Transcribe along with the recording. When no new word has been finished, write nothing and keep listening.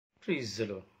Praise the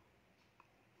Lord.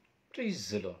 Praise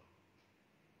the Lord.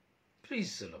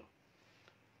 Praise the Lord.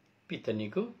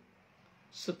 ಪಿತನಿಗೂ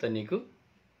ಸುತನಿಗೂ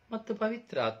ಮತ್ತು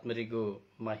ಪವಿತ್ರ ಆತ್ಮರಿಗೂ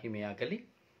ಮಹಿಮೆಯಾಗಲಿ.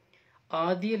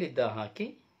 ಆದಿಯಲ್ಲಿದ್ದ ಹಾಗೆ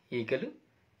ಈಗಲೂ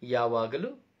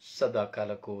ಯಾವಾಗಲೂ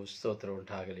ಸದಾಕಾಲಕ್ಕೂ ಸ್ತೋತ್ರ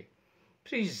ಉಂಟಾಗಲಿ.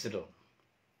 ಪ್ರೀಸ್ ದ ಲಾರ್ಡ್.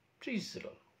 ಪ್ರೀಸ್ the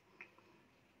lord.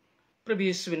 ಪ್ರಭು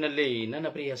ಯೇಸುವಿನಲ್ಲಿ ನನ್ನ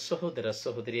ಪ್ರಿಯ ಸಹೋದರ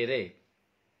ಸಹೋದರಿಯರೇ,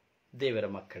 ದೇವರ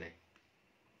ಮಕ್ಕಳೇ,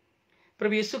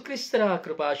 ಪ್ರಭು ಯೇಸು ಕ್ರಿಸ್ತರ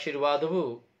ಕೃಪಾಶೀರ್ವಾದವು,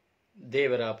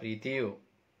 ದೇವರ ಪ್ರೀತಿಯು,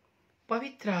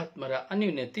 ಪವಿತ್ರ ಆತ್ಮರ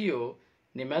ಅನ್ಯೋನ್ಯತೆಯು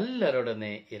ನಿಮ್ಮೆಲ್ಲರೊಡನೆ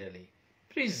ಇರಲಿ.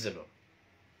 ಪ್ರೀಸ್ ದ ಲಾರ್ಡ್.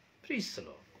 ಪ್ರೀಸ್ the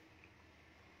lord.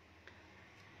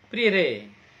 ಪ್ರಿಯರೇ,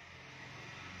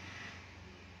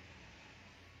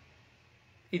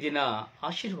 ಈ ದಿನ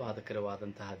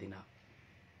ಆಶೀರ್ವಾದಕರವಾದಂತಹ ದಿನ.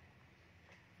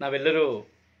 ನಾವೆಲ್ಲರೂ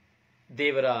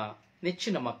ದೇವರ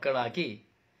ನೆಚ್ಚಿನ ಮಕ್ಕಳಾಗಿ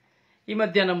ಈ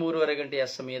ಮಧ್ಯಾಹ್ನ 3:30 ಗಂಟೆಯ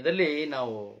ಸಮಯದಲ್ಲಿ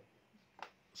ನಾವು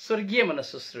ಸ್ವರ್ಗೀಯ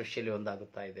ಮನಸ್ಸು ಶುಶ್ರೂಷೆಯಲ್ಲಿ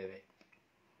ಒಂದಾಗುತ್ತಾ ಇದ್ದೇವೆ.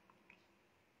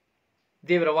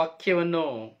 ದೇವರ ವಾಕ್ಯವನ್ನು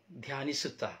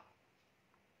ಧ್ಯಾನಿಸುತ್ತಾ,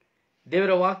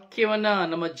 ದೇವರ ವಾಕ್ಯವನ್ನ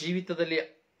ನಮ್ಮ ಜೀವಿತದಲ್ಲಿ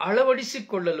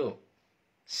ಅಳವಡಿಸಿಕೊಳ್ಳಲು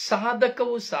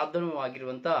ಸಾಧಕವೂ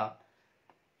ಸಾಧನವಾಗಿರುವಂತಹ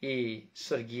ಈ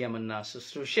ಸ್ವರ್ಗೀಯ ಮನ್ನಾ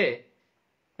ಶುಶ್ರೂಷೆ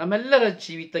ನಮ್ಮೆಲ್ಲರ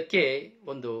ಜೀವಿತಕ್ಕೆ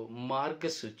ಒಂದು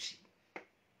ಮಾರ್ಗಸೂಚಿ.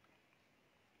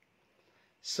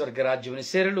 ಸ್ವರ್ಗರಾಜ್ಯವನ್ನು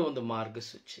ಸೇರಲು ಒಂದು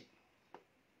ಮಾರ್ಗಸೂಚಿ.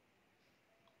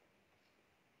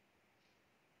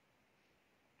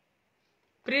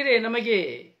 ಪ್ರಿಯರೇ, ನಮಗೆ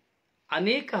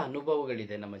ಅನೇಕ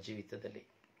ಅನುಭವಗಳಿದೆ ನಮ್ಮ ಜೀವಿತದಲ್ಲಿ.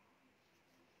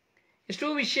 ಎಷ್ಟೋ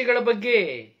ವಿಷಯಗಳ ಬಗ್ಗೆ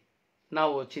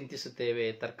ನಾವು ಚಿಂತಿಸುತ್ತೇವೆ,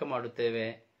 ತರ್ಕ ಮಾಡುತ್ತೇವೆ,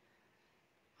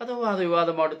 ಅಥವಾ ವಾದ ವಿವಾದ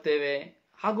ಮಾಡುತ್ತೇವೆ,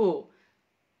 ಹಾಗೂ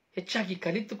ಹೆಚ್ಚಾಗಿ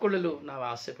ಕಲಿತುಕೊಳ್ಳಲು ನಾವು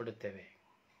ಆಸೆ ಪಡುತ್ತೇವೆ.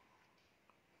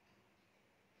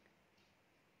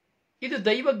 ಇದು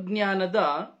ದೈವಜ್ಞಾನದ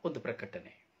ಒಂದು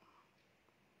ಪ್ರಕಟಣೆ.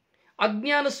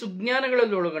 ಅಜ್ಞಾನ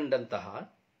ಸುಜ್ಞಾನಗಳಲ್ಲಿ ಒಳಗೊಂಡಂತಹ,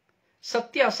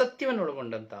 ಸತ್ಯ ಅಸತ್ಯವನ್ನು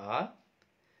ಒಳಗೊಂಡಂತಹ,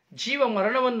 ಜೀವ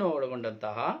ಮರಣವನ್ನು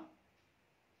ಒಳಗೊಂಡಂತಹ,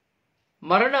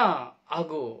 ಮರಣ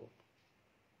ಹಾಗೂ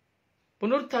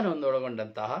ಪುನರುತ್ಥಾನವನ್ನು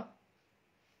ಒಳಗೊಂಡಂತಹ,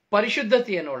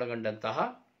 ಪರಿಶುದ್ಧತೆಯನ್ನು ಒಳಗೊಂಡಂತಹ,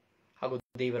 ಹಾಗೂ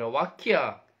ದೇವರ ವಾಕ್ಯ,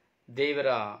 ದೇವರ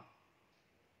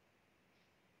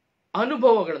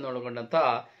ಅನುಭವಗಳನ್ನು ಒಳಗೊಂಡಂತಹ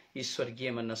ಈ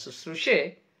ಸ್ವರ್ಗೀಯ ಮನ್ನಾ ಶುಶ್ರೂಷೆ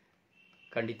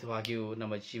ಖಂಡಿತವಾಗಿಯೂ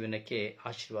ನಮ್ಮ ಜೀವನಕ್ಕೆ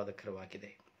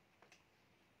ಆಶೀರ್ವಾದಕರವಾಗಿದೆ.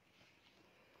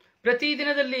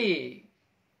 ಪ್ರತಿದಿನದಲ್ಲಿ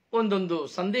ಒಂದೊಂದು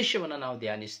ಸಂದೇಶವನ್ನು ನಾವು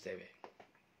ಧ್ಯಾನಿಸ್ತೇವೆ.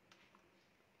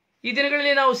 ಈ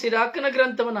ದಿನಗಳಲ್ಲಿ ನಾವು ಸಿರಾಕನ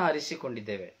ಗ್ರಂಥವನ್ನು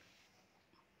ಆರಿಸಿಕೊಂಡಿದ್ದೇವೆ.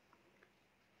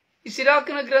 ಈ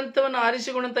ಸಿರಾಕನ ಗ್ರಂಥವನ್ನು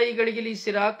ಆರಿಸಿಕೊಂಡಂತ ಈ ಗಳಿಗೆಯಲ್ಲಿ ಈ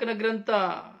ಸಿರಾಕನ ಗ್ರಂಥ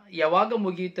ಯಾವಾಗ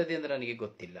ಮುಗಿಯುತ್ತದೆ ಎಂದು ನನಗೆ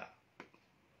ಗೊತ್ತಿಲ್ಲ.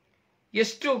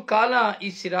 ಎಷ್ಟು ಕಾಲ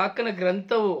ಈ ಸಿರಾಕನ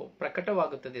ಗ್ರಂಥವು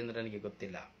ಪ್ರಕಟವಾಗುತ್ತದೆ ಎಂದು ನನಗೆ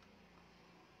ಗೊತ್ತಿಲ್ಲ.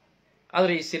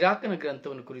 ಆದರೆ ಈ ಸಿರಾಕನ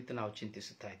ಗ್ರಂಥವನ್ನು ಕುರಿತು ನಾವು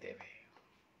ಚಿಂತಿಸುತ್ತಾ ಇದ್ದೇವೆ.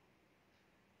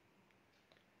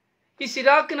 ಈ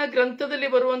ಸಿರಾಕನ ಗ್ರಂಥದಲ್ಲಿ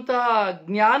ಬರುವಂತಹ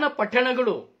ಜ್ಞಾನ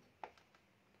ಪಠಣಗಳು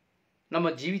ನಮ್ಮ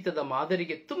ಜೀವಿತದ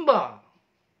ಮಾದರಿಗೆ ತುಂಬಾ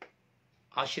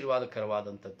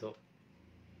ಆಶೀರ್ವಾದಕರವಾದಂಥದ್ದು.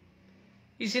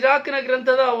 ಈ ಸಿರಾಕನ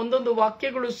ಗ್ರಂಥದ ಒಂದೊಂದು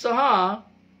ವಾಕ್ಯಗಳು ಸಹ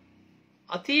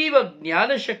ಅತೀವ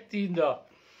ಜ್ಞಾನ ಶಕ್ತಿಯಿಂದ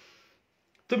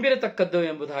ತುಂಬಿರತಕ್ಕದ್ದು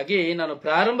ಎಂಬುದಾಗಿ ನಾನು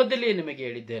ಪ್ರಾರಂಭದಲ್ಲಿ ನಿಮಗೆ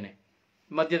ಹೇಳಿದ್ದೇನೆ.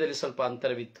 ಮಧ್ಯದಲ್ಲಿ ಸ್ವಲ್ಪ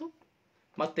ಅಂತರವಿತ್ತು.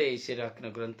 ಮತ್ತೆ ಈ ಸಿರಾಕನ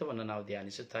ಗ್ರಂಥವನ್ನು ನಾವು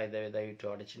ಧ್ಯಾನಿಸುತ್ತಾ ಇದ್ದೇವೆ. ದಯವಿಟ್ಟು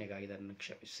ಅಡಚಣೆಗಾಗಿ ನನ್ನನ್ನು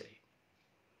ಕ್ಷಮಿಸಿರಿ.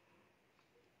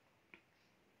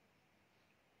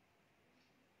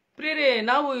 ಪ್ರಿಯರೇ,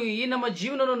 ನಾವು ಈ ನಮ್ಮ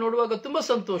ಜೀವನವನ್ನು ನೋಡುವಾಗ ತುಂಬಾ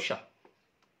ಸಂತೋಷ.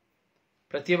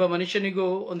 ಪ್ರತಿಯೊಬ್ಬ ಮನುಷ್ಯನಿಗೂ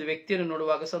ಒಂದು ವ್ಯಕ್ತಿಯನ್ನು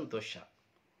ನೋಡುವಾಗ ಸಂತೋಷ.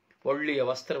 ಒಳ್ಳೆಯ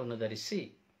ವಸ್ತ್ರವನ್ನು ಧರಿಸಿ,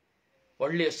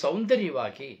 ಒಳ್ಳೆಯ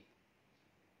ಸೌಂದರ್ಯವಾಗಿ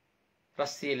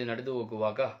ರಸ್ತೆಯಲ್ಲಿ ನಡೆದು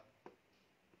ಹೋಗುವಾಗ,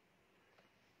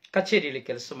 ಕಚೇರಿಯಲ್ಲಿ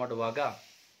ಕೆಲಸ ಮಾಡುವಾಗ,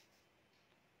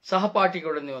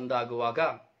 ಸಹಪಾಠಿಗಳೊಂದಿಗೆ ಒಂದಾಗುವಾಗ,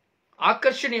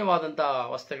 ಆಕರ್ಷಣೀಯವಾದಂತಹ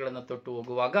ವಸ್ತ್ರಗಳನ್ನು ತೊಟ್ಟು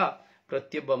ಹೋಗುವಾಗ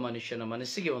ಪ್ರತಿಯೊಬ್ಬ ಮನುಷ್ಯನ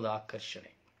ಮನಸ್ಸಿಗೆ ಒಂದು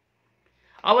ಆಕರ್ಷಣೆ.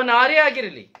 ಅವನು ಯಾರೇ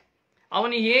ಆಗಿರಲಿ,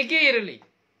 ಅವನು ಹೇಗೇ ಇರಲಿ,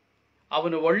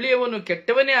 ಅವನು ಒಳ್ಳೆಯವನು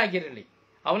ಕೆಟ್ಟವನೇ ಆಗಿರಲಿ,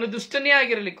 ಅವನು ದುಷ್ಟನೇ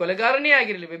ಆಗಿರಲಿ, ಕೊಲೆಗಾರನೇ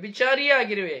ಆಗಿರಲಿ, ವ್ಯಭಿಚಾರಿಯೇ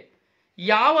ಆಗಿರುವೆ,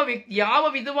 ಯಾವ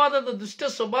ವಿಧವಾದ ದುಷ್ಟ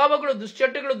ಸ್ವಭಾವಗಳು,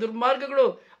 ದುಶ್ಚಟಗಳು, ದುರ್ಮಾರ್ಗಗಳು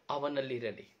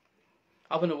ಅವನಲ್ಲಿರಲಿ,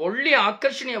 ಅವನು ಒಳ್ಳೆಯ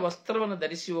ಆಕರ್ಷಣೀಯ ವಸ್ತ್ರವನ್ನು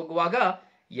ಧರಿಸಿ ಹೋಗುವಾಗ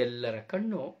ಎಲ್ಲರ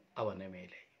ಕಣ್ಣು ಅವನ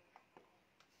ಮೇಲೆ.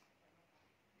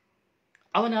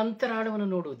 ಅವನ ಅಂತರಾಳವನ್ನು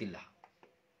ನೋಡುವುದಿಲ್ಲ.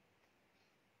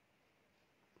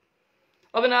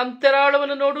 ಅವನ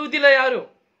ಅಂತರಾಳವನ್ನು ನೋಡುವುದಿಲ್ಲ ಯಾರು.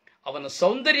 ಅವನ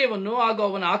ಸೌಂದರ್ಯವನ್ನು ಹಾಗೂ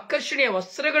ಅವನ ಆಕರ್ಷಣೀಯ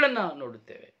ವಸ್ತ್ರಗಳನ್ನ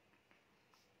ನೋಡುತ್ತೇವೆ.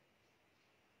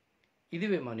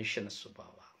 ಇದುವೇ ಮನುಷ್ಯನ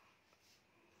ಸ್ವಭಾವ.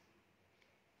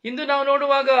 ಇಂದು ನಾವು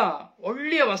ನೋಡುವಾಗ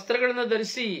ಒಳ್ಳೆಯ ವಸ್ತ್ರಗಳನ್ನು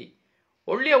ಧರಿಸಿ,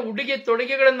 ಒಳ್ಳೆಯ ಉಡುಗೆ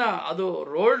ತೊಡುಗೆಗಳನ್ನ, ಅದು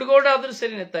ರೋಲ್ಡ್ ಗೋಲ್ಡ್ ಆದರೂ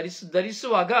ಸರಿನೇ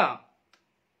ಧರಿಸುವಾಗ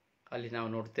ಅಲ್ಲಿ ನಾವು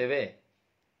ನೋಡ್ತೇವೆ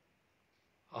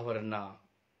ಅವರನ್ನ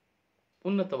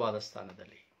ಉನ್ನತವಾದ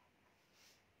ಸ್ಥಾನದಲ್ಲಿ.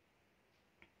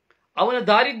 ಅವನ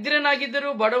ದಾರಿದ್ರ್ಯನಾಗಿದ್ದರೂ,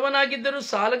 ಬಡವನಾಗಿದ್ದರೂ,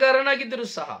 ಸಾಲಗಾರನಾಗಿದ್ದರೂ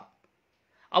ಸಹ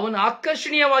ಅವನು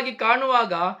ಆಕರ್ಷಣೀಯವಾಗಿ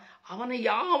ಕಾಣುವಾಗ ಅವನ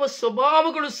ಯಾವ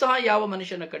ಸ್ವಭಾವಗಳು ಸಹ ಯಾವ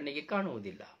ಮನುಷ್ಯನ ಕಣ್ಣಿಗೆ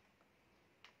ಕಾಣುವುದಿಲ್ಲ.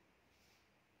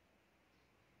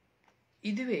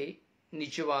 ಇದುವೇ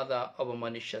ನಿಜವಾದ ಅವ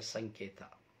ಮನುಷ್ಯ ಸಂಕೇತ.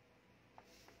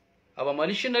 ಅವ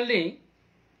ಮನುಷ್ಯನಲ್ಲಿ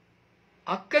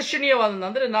ಆಕರ್ಷಣೀಯವಾದ,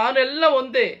 ಅಂದರೆ ನಾನೆಲ್ಲ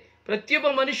ಒಂದೇ, ಪ್ರತಿಯೊಬ್ಬ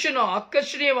ಮನುಷ್ಯನು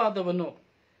ಆಕರ್ಷಣೀಯವಾದವನು,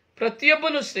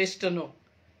 ಪ್ರತಿಯೊಬ್ಬನು ಶ್ರೇಷ್ಠನು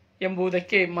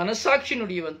ಎಂಬುದಕ್ಕೆ ಮನಸಾಕ್ಷಿ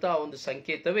ನುಡಿಯುವಂತಹ ಒಂದು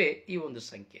ಸಂಕೇತವೇ ಈ ಒಂದು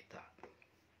ಸಂಕೇತ.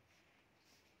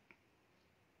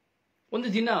 ಒಂದು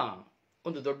ದಿನ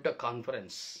ಒಂದು ದೊಡ್ಡ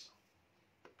ಕಾನ್ಫರೆನ್ಸ್,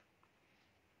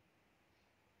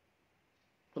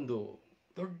 ಒಂದು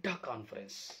ದೊಡ್ಡ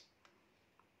ಕಾನ್ಫರೆನ್ಸ್.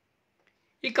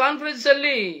 ಈ ಕಾನ್ಫರೆನ್ಸ್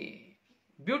ಅಲ್ಲಿ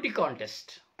ಬ್ಯೂಟಿ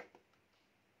ಕಾಂಟೆಸ್ಟ್.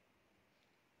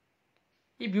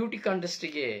 ಈ ಬ್ಯೂಟಿ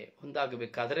ಕಾಂಟೆಸ್ಟ್ಗೆ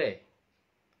ಒಂದಾಗಬೇಕಾದ್ರೆ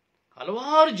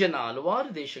ಹಲವಾರು ಜನ ಹಲವಾರು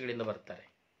ದೇಶಗಳಿಂದ ಬರ್ತಾರೆ.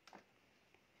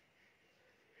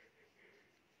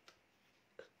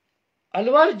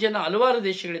 ಹಲವಾರು ಜನ ಹಲವಾರು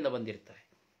ದೇಶಗಳಿಂದ ಬಂದಿರ್ತಾರೆ.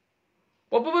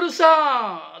 ಒಬ್ಬೊಬ್ಬರು ಸಹ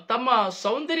ತಮ್ಮ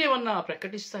ಸೌಂದರ್ಯವನ್ನ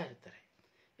ಪ್ರಕಟಿಸ್ತಾ ಇರ್ತಾರೆ.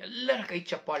 ಎಲ್ಲರ ಕೈ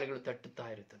ಚಪ್ಪಾಳೆಗಳು ತಟ್ಟುತ್ತಾ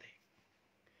ಇರುತ್ತದೆ.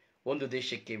 ಒಂದು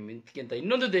ದೇಶಕ್ಕೆ ಮಿಂಚಿಗಿಂತ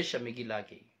ಇನ್ನೊಂದು ದೇಶ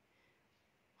ಮಿಗಿಲಾಗಿ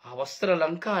ಆ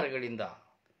ವಸ್ತ್ರಾಲಂಕಾರಗಳಿಂದ,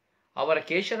 ಅವರ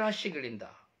ಕೇಶರಾಶಿಗಳಿಂದ,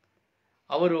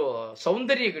 ಅವರು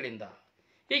ಸೌಂದರ್ಯಗಳಿಂದ,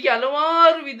 ಹೀಗೆ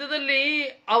ಹಲವಾರು ವಿಧದಲ್ಲಿ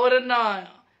ಅವರನ್ನ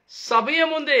ಸಭೆಯ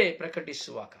ಮುಂದೆ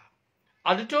ಪ್ರಕಟಿಸುವಾಗ,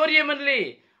 ಆಡಿಟೋರಿಯಂ ಅಲ್ಲಿ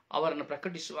ಅವರನ್ನು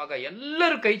ಪ್ರಕಟಿಸುವಾಗ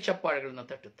ಎಲ್ಲರೂ ಕೈ ಚಪ್ಪಾಳೆಗಳನ್ನು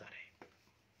ತಟ್ಟುತ್ತಾರೆ.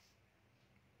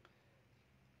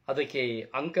 ಅದಕ್ಕೆ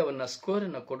ಅಂಕವನ್ನ,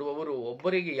 ಸ್ಕೋರನ್ನು ಕೊಡುವವರು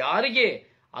ಒಬ್ಬರಿಗೆ ಯಾರಿಗೆ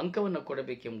ಅಂಕವನ್ನು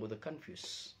ಕೊಡಬೇಕೆಂಬುದು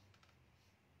ಕನ್ಫ್ಯೂಸ್.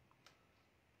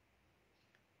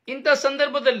 ಇಂಥ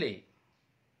ಸಂದರ್ಭದಲ್ಲಿ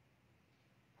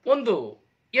ಒಂದು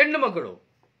ಹೆಣ್ಣು ಮಗಳು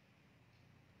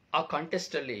ಆ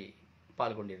ಕಾಂಟೆಸ್ಟ್ ಅಲ್ಲಿ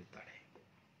ಪಾಲ್ಗೊಂಡಿರುತ್ತಾಳೆ.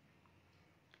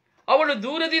 ಅವಳು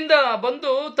ದೂರದಿಂದ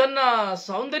ಬಂದು ತನ್ನ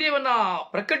ಸೌಂದರ್ಯವನ್ನ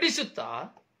ಪ್ರಕಟಿಸುತ್ತಾ,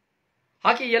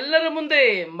 ಆಕೆ ಎಲ್ಲರ ಮುಂದೆ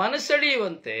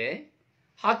ಮನಸೆಳೆಯುವಂತೆ,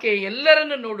 ಆಕೆ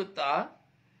ಎಲ್ಲರನ್ನು ನೋಡುತ್ತಾ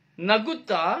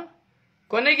ನಗುತ್ತಾ,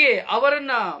 ಕೊನೆಗೆ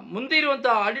ಅವರನ್ನ ಮುಂದೆ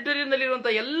ಇರುವಂತಹ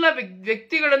ಆಡಿಟೋರಿಯಂನಲ್ಲಿರುವಂತಹ ಎಲ್ಲ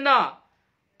ವ್ಯಕ್ತಿಗಳನ್ನ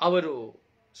ಅವರು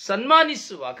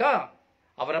ಸನ್ಮಾನಿಸುವಾಗ,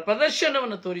 ಅವರ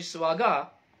ಪ್ರದರ್ಶನವನ್ನು ತೋರಿಸುವಾಗ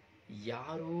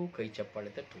ಯಾರೂ ಕೈ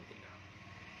ಚಪ್ಪಾಳೆ ತಟ್ಟುವುದಿಲ್ಲ.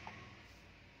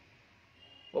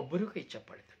 ಒಬ್ಬರು ಕೈ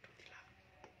ಚಪ್ಪಾಳೆ ತಟ್ಟುವುದಿಲ್ಲ.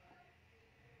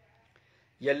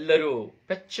 ಎಲ್ಲರೂ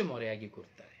ಪೆಚ್ಚು ಮೊರೆಯಾಗಿ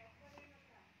ಕೂರ್ತಾರೆ.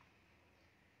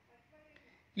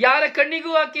 ಯಾರ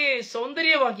ಕಣ್ಣಿಗೂ ಆಕೆ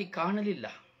ಸೌಂದರ್ಯವಾಗಿ ಕಾಣಲಿಲ್ಲ.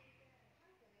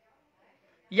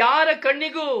 ಯಾರ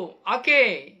ಕಣ್ಣಿಗೂ ಆಕೆ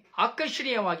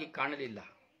ಆಕರ್ಷಣೀಯವಾಗಿ ಕಾಣಲಿಲ್ಲ.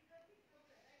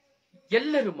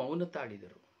 ಎಲ್ಲರೂ ಮೌನ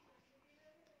ತಾಳಿದರು.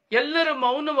 ಎಲ್ಲರೂ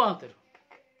ಮೌನವಾದರು.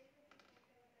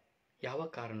 ಯಾವ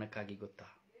ಕಾರಣಕ್ಕಾಗಿ ಗೊತ್ತಾ?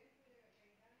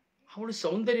 ಅವಳು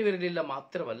ಸೌಂದರ್ಯವಿರಲಿಲ್ಲ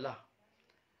ಮಾತ್ರವಲ್ಲ,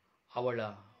 ಅವಳ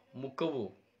ಮುಖವು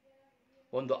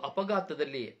ಒಂದು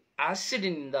ಅಪಘಾತದಲ್ಲಿ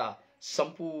ಆಸಿಡಿನಿಂದ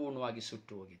ಸಂಪೂರ್ಣವಾಗಿ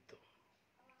ಸುಟ್ಟು ಹೋಗಿತ್ತು.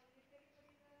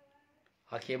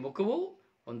 ಆಕೆಯ ಮುಖವು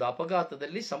ಒಂದು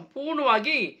ಅಪಘಾತದಲ್ಲಿ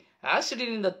ಸಂಪೂರ್ಣವಾಗಿ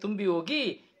ಆಸಿಡಿನಿಂದ ತುಂಬಿ ಹೋಗಿ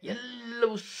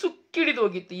ಎಲ್ಲವೂ ಸುಕ್ಕಿಡಿದು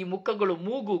ಹೋಗಿತ್ತು. ಈ ಮುಖಗಳು,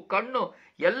 ಮೂಗು, ಕಣ್ಣು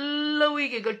ಎಲ್ಲವೂ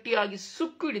ಹೀಗೆ ಗಟ್ಟಿಯಾಗಿ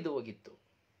ಸುಕ್ಕು ಹಿಡಿದು ಹೋಗಿತ್ತು.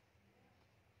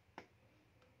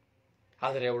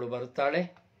 ಆದರೆ ಅವಳು ಬರುತ್ತಾಳೆ,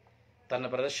 ತನ್ನ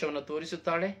ಪ್ರದರ್ಶನವನ್ನು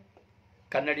ತೋರಿಸುತ್ತಾಳೆ,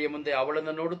 ಕನ್ನಡಿಯ ಮುಂದೆ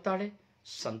ಅವಳನ್ನು ನೋಡುತ್ತಾಳೆ,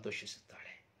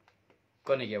 ಸಂತೋಷಿಸುತ್ತಾಳೆ.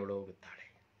 ಕೊನೆಗೆ ಅವಳು ಹೋಗುತ್ತಾಳೆ.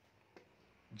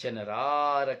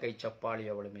 ಜನರಾರ ಕೈ ಚಪ್ಪಾಳಿ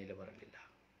ಅವಳ ಮೇಲೆ ಬರಲಿಲ್ಲ.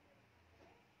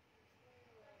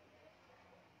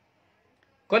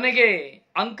 ಕೊನೆಗೆ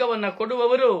ಅಂಕವನ್ನ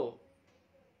ಕೊಡುವವರು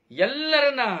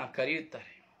ಎಲ್ಲರನ್ನ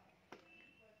ಕರೆಯುತ್ತಾರೆ.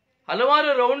 ಹಲವಾರು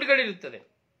ರೌಂಡ್ಗಳಿರುತ್ತದೆ.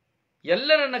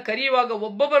 ಎಲ್ಲರನ್ನ ಕರೆಯುವಾಗ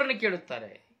ಒಬ್ಬೊಬ್ಬರನ್ನು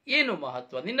ಕೇಳುತ್ತಾರೆ, ಏನು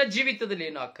ಮಹತ್ವ, ನಿನ್ನ ಜೀವಿತದಲ್ಲಿ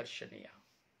ಏನು ಆಕರ್ಷಣೀಯ,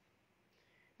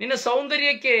 ನಿನ್ನ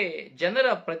ಸೌಂದರ್ಯಕ್ಕೆ ಜನರ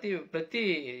ಪ್ರತಿ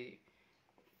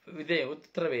ಇದೆ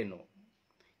ಉತ್ತರವೇನು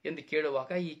ಎಂದು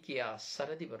ಕೇಳುವಾಗ ಈಕೆಯ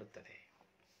ಸರದಿ ಬರುತ್ತದೆ.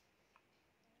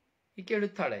 ಈಕೆ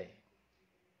ಹೇಳುತ್ತಾಳೆ,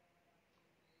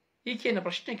 ಈಕೆಯನ್ನು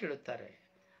ಪ್ರಶ್ನೆ ಕೇಳುತ್ತಾರೆ,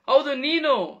 ಹೌದು,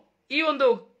 ನೀನು ಈ ಒಂದು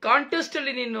ಕಾಂಟೆಸ್ಟ್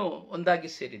ಅಲ್ಲಿ ನೀನು ಒಂದಾಗಿ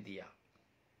ಸೇರಿದ್ದೀಯಾ?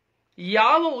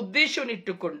 ಯಾವ ಉದ್ದೇಶವನ್ನು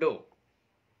ಇಟ್ಟುಕೊಂಡು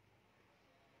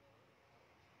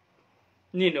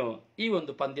ನೀನು ಈ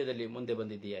ಒಂದು ಪಂದ್ಯದಲ್ಲಿ ಮುಂದೆ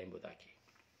ಬಂದಿದ್ದೀಯಾ ಎಂಬುದಾಗಿ.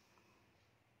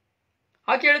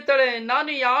 ಆಕೆ ಹೇಳುತ್ತಾಳೆ,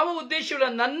 ನಾನು ಯಾವ ಉದ್ದೇಶವಿಲ್ಲ,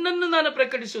 ನನ್ನನ್ನು ನಾನು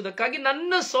ಪ್ರಕಟಿಸುವುದಕ್ಕಾಗಿ,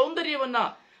 ನನ್ನ ಸೌಂದರ್ಯವನ್ನ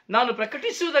ನಾನು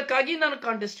ಪ್ರಕಟಿಸುವುದಕ್ಕಾಗಿ ನಾನು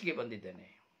ಕಾಂಟೆಸ್ಟ್ಗೆ ಬಂದಿದ್ದೇನೆ.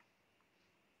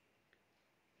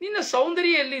 ನಿನ್ನ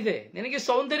ಸೌಂದರ್ಯ ಎಲ್ಲಿದೆ? ನಿನಗೆ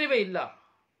ಸೌಂದರ್ಯವೇ ಇಲ್ಲ.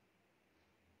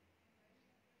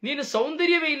 ನೀನು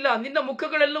ಸೌಂದರ್ಯವೇ ಇಲ್ಲ. ನಿನ್ನ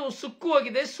ಮುಖಗಳೆಲ್ಲವೂ ಸುಕ್ಕು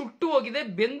ಹೋಗಿದೆ, ಸುಟ್ಟು ಹೋಗಿದೆ,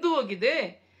 ಬೆಂದು ಹೋಗಿದೆ.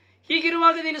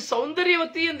 ಹೀಗಿರುವಾಗ ನೀನು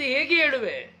ಸೌಂದರ್ಯವತಿ ಎಂದು ಹೇಗೆ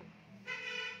ಹೇಳುವೆ?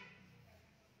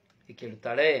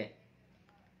 ಕೇಳುತ್ತಾಳೆ,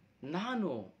 ನಾನು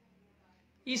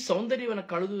ಈ ಸೌಂದರ್ಯವನ್ನು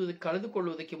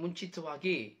ಕಳೆದುಕೊಳ್ಳುವುದಕ್ಕೆ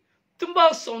ಮುಂಚಿತವಾಗಿ ತುಂಬಾ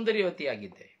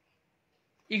ಸೌಂದರ್ಯವತಿಯಾಗಿದ್ದೆ.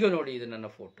 ಈಗ ನೋಡಿ, ಇದು ನನ್ನ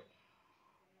ಫೋಟೋ.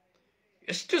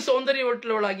 ಎಷ್ಟು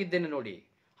ಸೌಂದರ್ಯವುಳ್ಳವಳಾಗಿದ್ದೇನೆ ನೋಡಿ,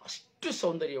 ಅಷ್ಟು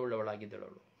ಸೌಂದರ್ಯವುಳ್ಳವಳಾಗಿದ್ದಳು.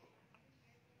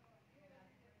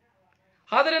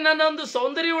 ಆದರೆ ನನ್ನ ಒಂದು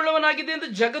ಸೌಂದರ್ಯವುಳ್ಳವನಾಗಿದೆ ಎಂದು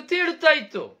ಜಗತ್ತೇ ಹೇಳುತ್ತಾ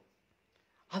ಇತ್ತು.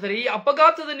 ಆದರೆ ಈ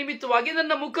ಅಪಘಾತದ ನಿಮಿತ್ತವಾಗಿ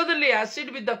ನನ್ನ ಮುಖದಲ್ಲಿ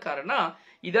ಆಸಿಡ್ ಬಿದ್ದ ಕಾರಣ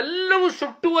ಇದೆಲ್ಲವೂ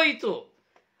ಸುಟ್ಟು ಹೋಯಿತು.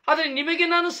 ಆದರೆ ನಿಮಗೆ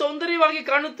ನಾನು ಸೌಂದರ್ಯವಾಗಿ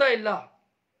ಕಾಣುತ್ತಾ ಇಲ್ಲ,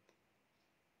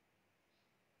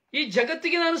 ಈ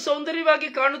ಜಗತ್ತಿಗೆ ನಾನು ಸೌಂದರ್ಯವಾಗಿ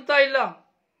ಕಾಣುತ್ತಾ ಇಲ್ಲ,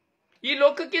 ಈ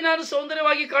ಲೋಕಕ್ಕೆ ನಾನು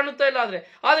ಸೌಂದರ್ಯವಾಗಿ ಕಾಣುತ್ತಾ ಇಲ್ಲ.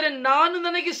 ಆದರೆ ನಾನು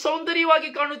ನನಗೆ ಸೌಂದರ್ಯವಾಗಿ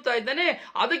ಕಾಣುತ್ತಾ ಇದ್ದೇನೆ.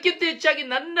 ಅದಕ್ಕಿಂತ ಹೆಚ್ಚಾಗಿ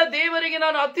ನನ್ನ ದೇವರಿಗೆ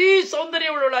ನಾನು ಅತಿ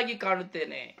ಸೌಂದರ್ಯವುಳ್ಳವಳಾಗಿ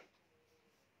ಕಾಣುತ್ತೇನೆ.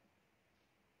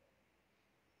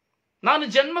 ನಾನು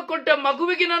ಜನ್ಮ ಕೊಟ್ಟ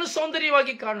ಮಗುವಿಗೆ ನಾನು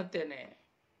ಸೌಂದರ್ಯವಾಗಿ ಕಾಣುತ್ತೇನೆ.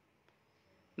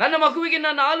 ನನ್ನ ಮಗುವಿಗೆ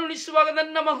ನಾನು ಹಾಲು ಉಣಿಸುವಾಗ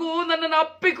ನನ್ನ ಮಗು ನನ್ನನ್ನು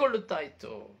ಅಪ್ಪಿಕೊಳ್ಳುತ್ತಾ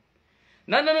ಇತ್ತು.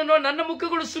 ನನ್ನ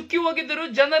ಮುಖಗಳು ಸುಕ್ಕಿ ಹೋಗಿದ್ದರು,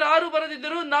 ಜನರಾರು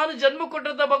ಬರದಿದ್ದರು. ನಾನು ಜನ್ಮ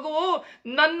ಕೊಟ್ಟಂತ ಮಗುವು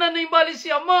ನನ್ನನ್ನು ಹಿಂಬಾಲಿಸಿ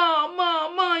ಅಮ್ಮ ಅಮ್ಮ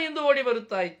ಅಮ್ಮ ಎಂದು ಓಡಿ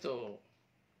ಬರುತ್ತಾ ಇತ್ತು.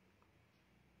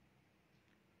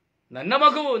 ನನ್ನ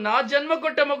ಮಗುವು, ನಾ ಜನ್ಮ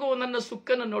ಕೊಟ್ಟ ಮಗುವು ನನ್ನ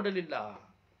ಸುಕ್ಕನ್ನು ನೋಡಲಿಲ್ಲ.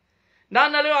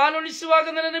 ನಾನು ಹಾಲುಣಿಸುವಾಗ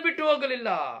ನನ್ನನ್ನು ಬಿಟ್ಟು ಹೋಗಲಿಲ್ಲ.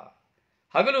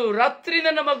 ಹಗಲು ರಾತ್ರಿ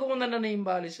ನನ್ನ ಮಗುವು ನನ್ನನ್ನು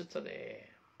ಹಿಂಬಾಲಿಸುತ್ತದೆ.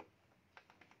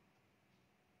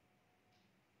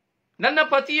 ನನ್ನ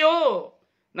ಪತಿಯೋ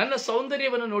ನನ್ನ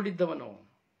ಸೌಂದರ್ಯವನ್ನು ನೋಡಿದ್ದವನು.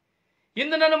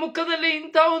 ಇಂದು ನನ್ನ ಮುಖದಲ್ಲಿ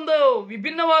ಇಂಥ ಒಂದು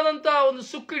ವಿಭಿನ್ನವಾದಂತಹ ಒಂದು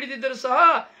ಸುಕ್ಕು ಹಿಡಿದಿದ್ದರೂ ಸಹ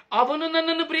ಅವನು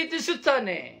ನನ್ನನ್ನು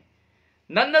ಪ್ರೀತಿಸುತ್ತಾನೆ.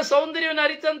 ನನ್ನ ಸೌಂದರ್ಯವನ್ನು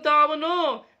ಅರಿತಂತ ಅವನು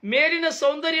ಮೇಲಿನ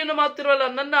ಸೌಂದರ್ಯವನ್ನು ಮಾತ್ರವಲ್ಲ,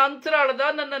 ನನ್ನ ಅಂತರಾಳದ,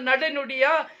 ನನ್ನ ನಡೆನುಡಿಯ,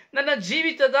 ನನ್ನ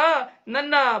ಜೀವಿತದ,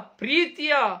 ನನ್ನ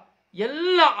ಪ್ರೀತಿಯ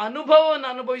ಎಲ್ಲ ಅನುಭವವನ್ನು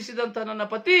ಅನುಭವಿಸಿದಂತ ನನ್ನ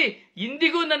ಪತಿ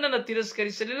ಇಂದಿಗೂ ನನ್ನನ್ನು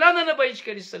ತಿರಸ್ಕರಿಸಲಿಲ್ಲ, ನನ್ನ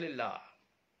ಬಹಿಷ್ಕರಿಸಲಿಲ್ಲ.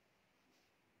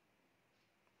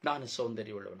 ನಾನು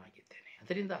ಸೌಂದರ್ಯವುಳ್ಳವನಾಗಿದ್ದೇನೆ.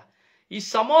 ಅದರಿಂದ ಈ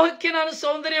ಸಮೂಹಕ್ಕೆ ನಾನು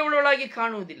ಸೌಂದರ್ಯವುಳ್ಳವಳಾಗಿ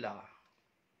ಕಾಣುವುದಿಲ್ಲ.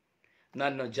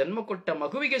 ನನ್ನ ಜನ್ಮ ಕೊಟ್ಟ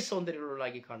ಮಗುವಿಗೆ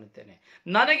ಸೌಂದರ್ಯವುಳ್ಳವಳಾಗಿ ಕಾಣುತ್ತೇನೆ,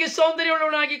 ನನಗೆ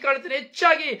ಸೌಂದರ್ಯವುಳ್ಳವನಾಗಿ ಕಾಣುತ್ತೇನೆ.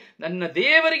 ಹೆಚ್ಚಾಗಿ ನನ್ನ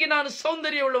ದೇವರಿಗೆ ನಾನು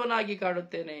ಸೌಂದರ್ಯವುಳ್ಳವನಾಗಿ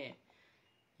ಕಾಣುತ್ತೇನೆ.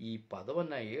 ಈ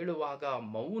ಪದವನ್ನ ಹೇಳುವಾಗ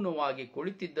ಮೌನವಾಗಿ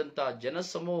ಕುಳಿತಿದ್ದಂತ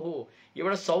ಜನಸಮೂಹವು,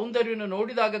 ಇವಳ ಸೌಂದರ್ಯವನ್ನು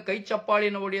ನೋಡಿದಾಗ ಕೈ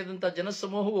ಚಪ್ಪಾಳಿಯನ್ನು ಹೊಡೆಯದಂತ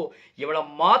ಜನಸಮೂಹವು ಇವಳ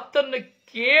ಮಾತನ್ನು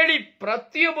ಕೇಳಿ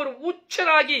ಪ್ರತಿಯೊಬ್ಬರು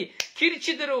ಹುಚ್ಚರಾಗಿ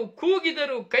ಕಿರಿಚಿದರು,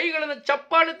 ಕೂಗಿದರು, ಕೈಗಳನ್ನು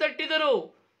ಚಪ್ಪಾಳೆ ತಟ್ಟಿದರು,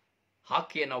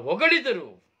 ಆಕೆಯನ್ನು ಹೊಗಳಿದರು.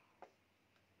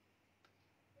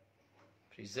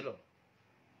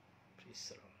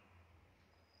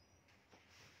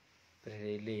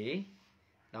 ಇಲ್ಲಿ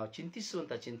ನಾವು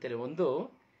ಚಿಂತಿಸುವಂತ ಚಿಂತನೆ ಒಂದು,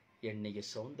 ಹೆಣ್ಣಿಗೆ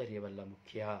ಸೌಂದರ್ಯವಲ್ಲ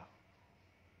ಮುಖ್ಯ,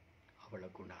 ಅವಳ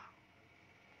ಗುಣ.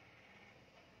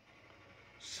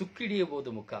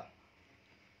 ಸುಕ್ಕಿಡಿಯಬಹುದು ಮುಖ,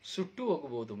 ಸುಟ್ಟು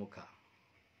ಹೋಗಬಹುದು ಮುಖ,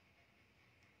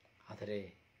 ಆದರೆ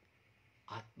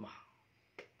ಆತ್ಮ,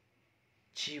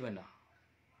 ಜೀವನ,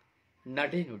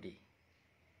 ನಡೆನುಡಿ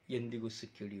ಎಂದಿಗೂ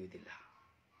ಸುಕ್ಕಿಡಿಯುವುದಿಲ್ಲ,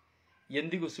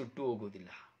 ಎಂದಿಗೂ ಸುಟ್ಟು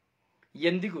ಹೋಗುವುದಿಲ್ಲ,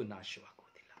 ಎಂದಿಗೂ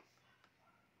ನಾಶವಾಗುವುದಿಲ್ಲ.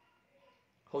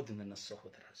 ಹೌದು ನನ್ನ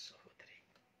ಸಹೋದರ ಸಹೋದರಿ,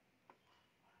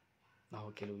 ನಾವು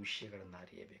ಕೆಲವು ವಿಷಯಗಳನ್ನು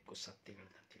ಅರಿಯಬೇಕು,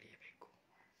 ಸತ್ಯಗಳನ್ನು ತಿಳಿಯಬೇಕು.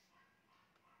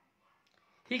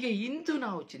 ಹೀಗೆ ಇಂದು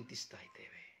ನಾವು ಚಿಂತಿಸ್ತಾ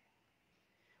ಇದ್ದೇವೆ.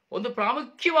 ಒಂದು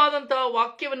ಪ್ರಾಮುಖ್ಯವಾದಂತಹ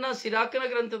ವಾಕ್ಯವನ್ನ ಸಿರಾಕನ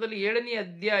ಗ್ರಂಥದಲ್ಲಿ 7ನೇ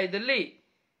ಅಧ್ಯಾಯದಲ್ಲಿ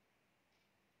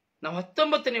ನಾವು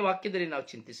 19ನೇ ವಾಕ್ಯದಲ್ಲಿ ನಾವು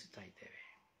ಚಿಂತಿಸುತ್ತಾ ಇದ್ದೇವೆ.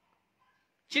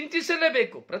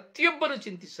 ಚಿಂತಿಸಲೇಬೇಕು, ಪ್ರತಿಯೊಬ್ಬರು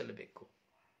ಚಿಂತಿಸಲೇಬೇಕು.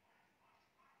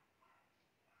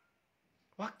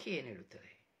 ವಾಕ್ಯ ಏನು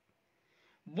ಹೇಳುತ್ತದೆ?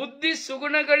 ಬುದ್ಧಿ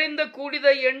ಸುಗುಣಗಳಿಂದ ಕೂಡಿದ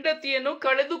ಹೆಂಡತಿಯನ್ನು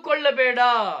ಕಳೆದುಕೊಳ್ಳಬೇಡ.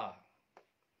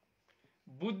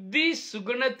 ಬುದ್ಧಿ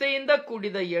ಸುಗುಣತೆಯಿಂದ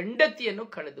ಕೂಡಿದ ಹೆಂಡತಿಯನ್ನು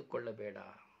ಕಳೆದುಕೊಳ್ಳಬೇಡ.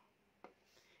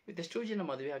 ಇದೆಷ್ಟೋ ಜನ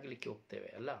ಮದುವೆ ಆಗಲಿಕ್ಕೆ ಹೋಗ್ತೇವೆ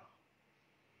ಅಲ್ಲ,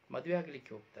 ಮದುವೆ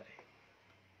ಆಗಲಿಕ್ಕೆ ಹೋಗ್ತಾರೆ.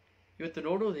 ಇವತ್ತು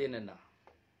ನೋಡೋದೇನನ್ನ?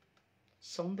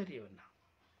 ಸೌಂದರ್ಯವನ್ನ,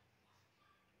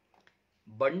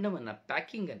 ಬಣ್ಣವನ್ನ,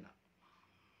 ಪ್ಯಾಕಿಂಗ್ ಅನ್ನ,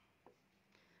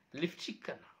 ಲಿಪ್ಸ್ಟಿಕ್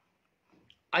ಅನ್ನ,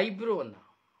 ಐಬ್ರೋವನ್ನ,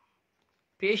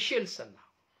 ಫೇಶಿಯಲ್ಸ್ ಅನ್ನ,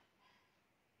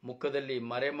 ಮುಖದಲ್ಲಿ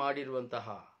ಮರೆ ಮಾಡಿರುವಂತಹ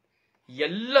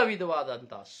ಎಲ್ಲ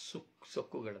ವಿಧವಾದಂತಹ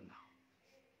ಸೊಕ್ಕುಗಳನ್ನ,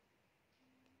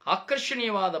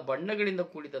 ಆಕರ್ಷಣೀಯವಾದ ಬಣ್ಣಗಳಿಂದ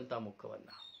ಕೂಡಿದಂತಹ ಮುಖವನ್ನ,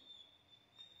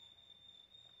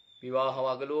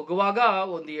 ವಿವಾಹವಾಗಲು ಹೋಗುವಾಗ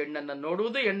ಒಂದು ಹೆಣ್ಣನ್ನು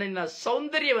ನೋಡುವುದು ಹೆಣ್ಣಿನ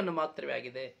ಸೌಂದರ್ಯವನ್ನು ಮಾತ್ರವೇ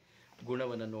ಆಗಿದೆ,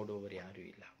 ಗುಣವನ್ನು ನೋಡುವವರು ಯಾರೂ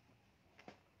ಇಲ್ಲ.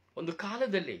 ಒಂದು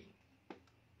ಕಾಲದಲ್ಲಿ,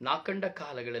 ನಾ ಕಂಡ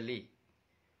ಕಾಲಗಳಲ್ಲಿ,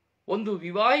 ಒಂದು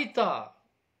ವಿವಾಹಿತ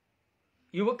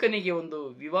ಯುವಕನಿಗೆ ಒಂದು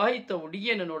ವಿವಾಹಿತ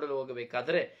ಹುಡುಗಿಯನ್ನು ನೋಡಲು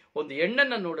ಹೋಗಬೇಕಾದರೆ, ಒಂದು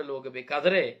ಹೆಣ್ಣನ್ನು ನೋಡಲು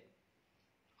ಹೋಗಬೇಕಾದರೆ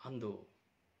ಅಂದು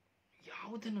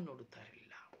ಯಾವುದನ್ನು ನೋಡುತ್ತಾ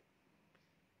ಇರಲಿಲ್ಲ.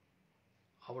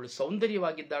 ಅವಳು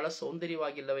ಸೌಂದರ್ಯವಾಗಿದ್ದಾಳ,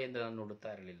 ಸೌಂದರ್ಯವಾಗಿಲ್ಲವೇ ಎಂದು ನಾನು ನೋಡುತ್ತಾ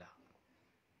ಇರಲಿಲ್ಲ.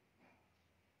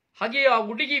 ಹಾಗೆಯೇ ಆ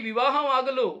ಹುಡುಗಿ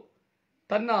ವಿವಾಹವಾಗಲು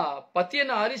ತನ್ನ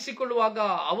ಪತಿಯನ್ನು ಆರಿಸಿಕೊಳ್ಳುವಾಗ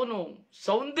ಅವನು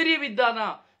ಸೌಂದರ್ಯವಿದ್ದಾನ,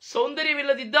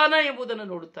 ಸೌಂದರ್ಯವಿಲ್ಲದಿದ್ದಾನ ಎಂಬುದನ್ನು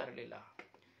ನೋಡುತ್ತಾ ಇರಲಿಲ್ಲ.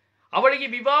 ಅವಳಿಗೆ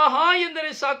ವಿವಾಹ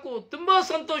ಎಂದರೆ ಸಾಕು, ತುಂಬಾ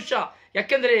ಸಂತೋಷ.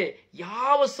 ಯಾಕೆಂದರೆ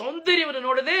ಯಾವ ಸೌಂದರ್ಯವನ್ನು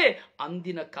ನೋಡದೆ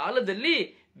ಅಂದಿನ ಕಾಲದಲ್ಲಿ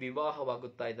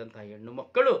ವಿವಾಹವಾಗುತ್ತಾ ಇದ್ದಂತಹ ಹೆಣ್ಣು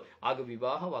ಮಕ್ಕಳು ಹಾಗೂ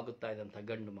ವಿವಾಹವಾಗುತ್ತಾ ಇದ್ದಂತಹ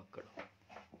ಗಂಡು ಮಕ್ಕಳು.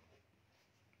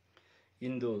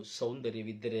 ಇಂದು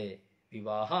ಸೌಂದರ್ಯವಿದ್ದರೆ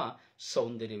ವಿವಾಹ,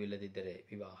 ಸೌಂದರ್ಯವಿಲ್ಲದಿದ್ದರೆ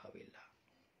ವಿವಾಹವಿಲ್ಲ.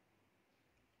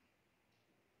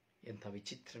 ಎಂಥ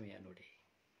ವಿಚಿತ್ರಮಯ ನೋಡಿ.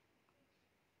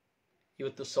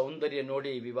 ಇವತ್ತು ಸೌಂದರ್ಯ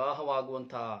ನೋಡಿ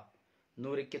ವಿವಾಹವಾಗುವಂತಹ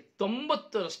 100ಕ್ಕೆ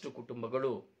 90ರಷ್ಟು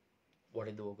ಕುಟುಂಬಗಳು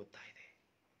ಒಡೆದು ಹೋಗುತ್ತಾ ಇದೆ.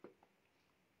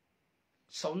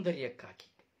 ಸೌಂದರ್ಯಕ್ಕಾಗಿ,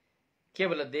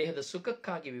 ಕೇವಲ ದೇಹದ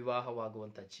ಸುಖಕ್ಕಾಗಿ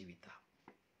ವಿವಾಹವಾಗುವಂತಹ ಜೀವಿತ.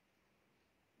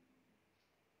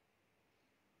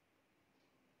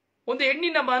 ಒಂದು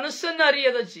ಹೆಣ್ಣಿನ ಮನಸ್ಸನ್ನು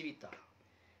ಅರಿಯದ ಜೀವಿತ.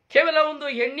 ಕೇವಲ ಒಂದು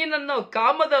ಹೆಣ್ಣಿನನ್ನು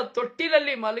ಕಾಮದ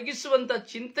ತೊಟ್ಟಿಲಲ್ಲಿ ಮಲಗಿಸುವಂತ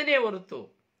ಚಿಂತನೆಯ ಹೊರತು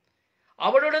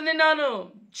ಅವಳೊಡನೆ ನಾನು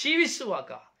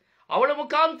ಜೀವಿಸುವಾಗ, ಅವಳ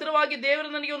ಮುಖಾಂತರವಾಗಿ ದೇವರು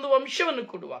ನನಗೆ ಒಂದು ವಂಶವನ್ನು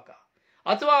ಕೊಡುವಾಗ,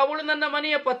 ಅಥವಾ ಅವಳು ನನ್ನ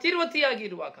ಮನೆಯ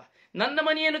ಪತಿರ್ವತಿಯಾಗಿರುವಾಗ, ನನ್ನ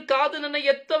ಮನೆಯನ್ನು ಕಾದು ನನ್ನ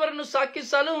ಎತ್ತವರನ್ನು ಸಾಕಿ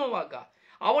ಸಲಹುವಾಗ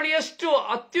ಅವಳು ಎಷ್ಟು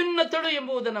ಅತ್ಯುನ್ನತಳು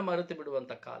ಎಂಬುದನ್ನು ಮರೆತು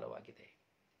ಬಿಡುವಂತ ಕಾಲವಾಗಿದೆ.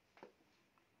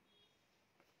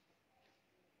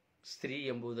 ಸ್ತ್ರೀ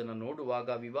ಎಂಬುದನ್ನು ನೋಡುವಾಗ,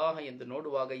 ವಿವಾಹ ಎಂದು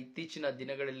ನೋಡುವಾಗ, ಇತ್ತೀಚಿನ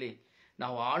ದಿನಗಳಲ್ಲಿ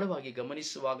ನಾವು ಆಳವಾಗಿ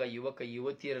ಗಮನಿಸುವಾಗ ಯುವಕ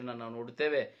ಯುವತಿಯರನ್ನು ನಾವು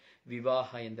ನೋಡುತ್ತೇವೆ. ವಿವಾಹ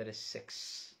ಎಂದರೆ ಸೆಕ್ಸ್,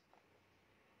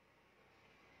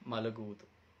 ಮಲಗುವುದು.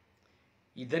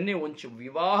 ಇದನ್ನೇ ಒಂಚು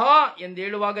ವಿವಾಹ ಎಂದು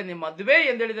ಹೇಳುವಾಗ, ನಿಮ್ಮ ಮದುವೆ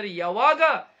ಎಂದು ಹೇಳಿದರೆ ಯಾವಾಗ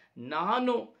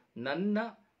ನಾನು ನನ್ನ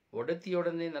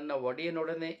ಒಡತಿಯೊಡನೆ, ನನ್ನ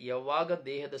ಒಡೆಯನೊಡನೆ ಯಾವಾಗ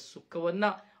ದೇಹದ ಸುಖವನ್ನ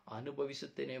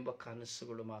ಅನುಭವಿಸುತ್ತೇನೆ ಎಂಬ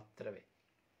ಕನಸುಗಳು ಮಾತ್ರವೇ.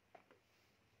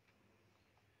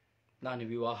 ನಾನು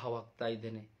ವಿವಾಹವಾಗ್ತಾ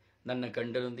ಇದ್ದೇನೆ, ನನ್ನ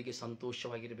ಗಂಡನೊಂದಿಗೆ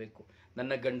ಸಂತೋಷವಾಗಿರಬೇಕು,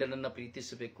 ನನ್ನ ಗಂಡನನ್ನು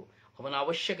ಪ್ರೀತಿಸಬೇಕು, ಅವನ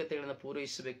ಅವಶ್ಯಕತೆಗಳನ್ನು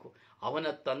ಪೂರೈಸಬೇಕು, ಅವನ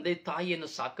ತಂದೆ ತಾಯಿಯನ್ನು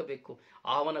ಸಾಕಬೇಕು,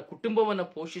 ಅವನ ಕುಟುಂಬವನ್ನು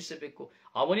ಪೋಷಿಸಬೇಕು,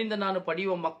 ಅವನಿಂದ ನಾನು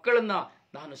ಪಡೆಯುವ ಮಕ್ಕಳನ್ನ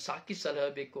ನಾನು ಸಾಕಿ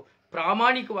ಸಲಹಬೇಕು,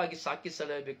 ಪ್ರಾಮಾಣಿಕವಾಗಿ ಸಾಕಿ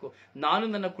ಸಲಹಬೇಕು, ನಾನು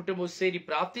ನನ್ನ ಕುಟುಂಬವು ಸೇರಿ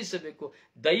ಪ್ರಾರ್ಥಿಸಬೇಕು,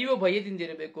 ದೈವ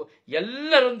ಭಯದಿಂದಿರಬೇಕು,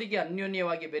 ಎಲ್ಲರೊಂದಿಗೆ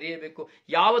ಅನ್ಯೋನ್ಯವಾಗಿ ಬೆರೆಯಬೇಕು,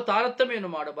 ಯಾವ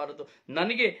ತಾರತಮ್ಯವನ್ನು ಮಾಡಬಾರದು.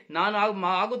 ನನಗೆ ನಾನು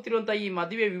ಆಗುತ್ತಿರುವಂತಹ ಈ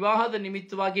ಮದುವೆ ವಿವಾಹದ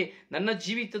ನಿಮಿತ್ತವಾಗಿ ನನ್ನ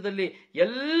ಜೀವಿತದಲ್ಲಿ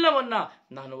ಎಲ್ಲವನ್ನ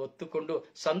ನಾನು ಹೊತ್ತುಕೊಂಡು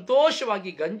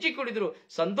ಸಂತೋಷವಾಗಿ ಗಂಜಿ ಕುಡಿದರೂ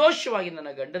ಸಂತೋಷವಾಗಿ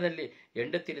ನನ್ನ ಗಂಡನಲ್ಲಿ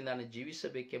ಹೆಂಡತಿಯಲ್ಲಿ ನಾನು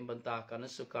ಜೀವಿಸಬೇಕೆಂಬಂತಹ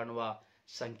ಕನಸು ಕಾಣುವ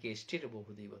ಸಂಖ್ಯೆ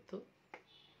ಎಷ್ಟಿರಬಹುದು ಇವತ್ತು?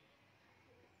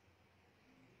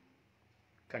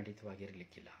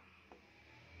 ಖಂಡಿತವಾಗಿರಲಿಕ್ಕಿಲ್ಲ.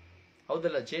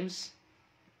 ಹೌದಲ್ಲ ಜೇಮ್ಸ್?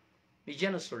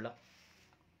 ನಿಜಾನ ಸುಳ್ಳ?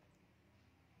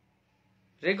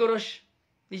 ರೆಗೋರೋಶ್,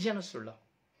 ನಿಜಾನ ಸುಳ್ಳ?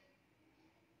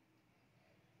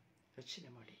 ಯೋಚನೆ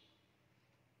ಮಾಡಿ.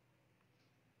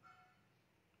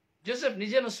 ಜೋಸೆಫ್,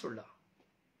 ನಿಜಾನ ಸುಳ್ಳ?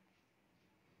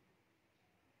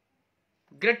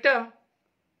 ಗ್ರೆಟಾ,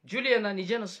 ಜೂಲಿಯನ,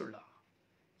 ನಿಜಾನ ಸುಳ್ಳ?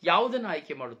 ಯಾವುದನ್ನು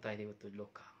ಆಯ್ಕೆ ಮಾಡುತ್ತಾ ಇದೆ ಇವತ್ತು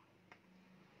ಲೋಕ?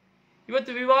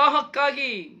 ಇವತ್ತು ವಿವಾಹಕ್ಕಾಗಿ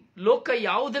ಲೋಕ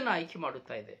ಯಾವುದನ್ನು ಆಯ್ಕೆ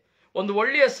ಮಾಡುತ್ತಾ ಇದೆ? ಒಂದು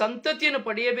ಒಳ್ಳೆಯ ಸಂತತಿಯನ್ನು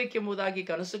ಪಡೆಯಬೇಕೆಂಬುದಾಗಿ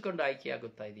ಕನಸು ಕಂಡು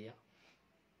ಆಯ್ಕೆಯಾಗುತ್ತಾ ಇದೆಯಾ?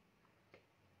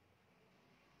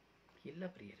 ಇಲ್ಲ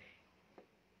ಪ್ರಿಯರೇ,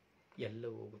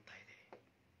 ಎಲ್ಲವೂ ಹೋಗುತ್ತಾ ಇದೆ.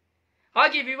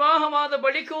 ಹಾಗೆ ವಿವಾಹವಾದ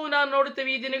ಬಳಿಕವೂ ನಾನು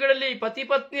ನೋಡುತ್ತೇವೆ ಈ ದಿನಗಳಲ್ಲಿ ಪತಿ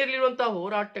ಪತ್ನಿಯಲ್ಲಿರುವಂತಹ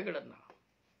ಹೋರಾಟಗಳನ್ನ.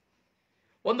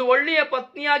 ಒಂದು ಒಳ್ಳೆಯ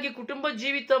ಪತ್ನಿಯಾಗಿ ಕುಟುಂಬ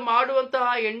ಜೀವಿತ ಮಾಡುವಂತಹ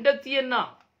ಹೆಂಡತಿಯನ್ನ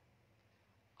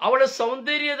ಅವಳ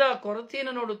ಸೌಂದರ್ಯದ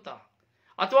ಕೊರತೆಯನ್ನು ನೋಡುತ್ತಾ,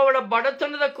 ಅಥವಾ ಅವಳ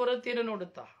ಬಡತನದ ಕೊರತೆಯನ್ನು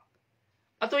ನೋಡುತ್ತಾ,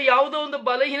 ಅಥವಾ ಯಾವುದೋ ಒಂದು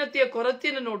ಬಲಹೀನತೆಯ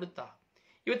ಕೊರತೆಯನ್ನು ನೋಡುತ್ತಾ,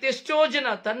 ಇವತ್ತು ಎಷ್ಟೋ ಜನ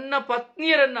ತನ್ನ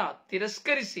ಪತ್ನಿಯರನ್ನ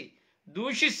ತಿರಸ್ಕರಿಸಿ,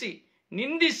 ದೂಷಿಸಿ,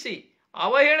 ನಿಂದಿಸಿ,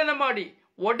 ಅವಹೇಳನ ಮಾಡಿ,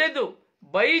 ಒಡೆದು,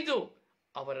 ಬೈದು,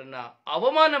 ಅವರನ್ನ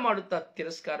ಅವಮಾನ ಮಾಡುತ್ತಾ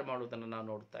ತಿರಸ್ಕಾರ ಮಾಡುವುದನ್ನು ನಾವು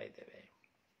ನೋಡ್ತಾ ಇದ್ದೇವೆ.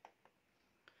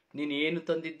 ನೀನು ಏನು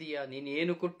ತಂದಿದ್ದೀಯಾ, ನೀನು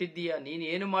ಏನು ಕೊಟ್ಟಿದ್ದೀಯಾ, ನೀನು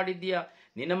ಏನು ಮಾಡಿದ್ದೀಯಾ,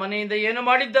 ನಿನ್ನ ಮನೆಯಿಂದ ಏನು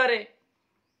ಮಾಡಿದ್ದಾರೆ?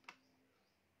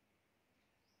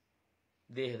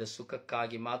 ದೇಹದ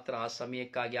ಸುಖಕ್ಕಾಗಿ ಮಾತ್ರ, ಆ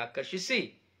ಸಮಯಕ್ಕಾಗಿ ಆಕರ್ಷಿಸಿ,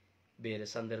 ಬೇರೆ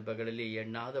ಸಂದರ್ಭಗಳಲ್ಲಿ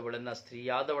ಹೆಣ್ಣಾದವಳನ್ನ,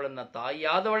 ಸ್ತ್ರೀಯಾದವಳನ್ನ,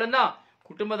 ತಾಯಿಯಾದವಳನ್ನ,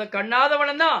 ಕುಟುಂಬದ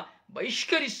ಕಣ್ಣಾದವಳನ್ನ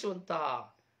ಬಹಿಷ್ಕರಿಸುವಂತಹ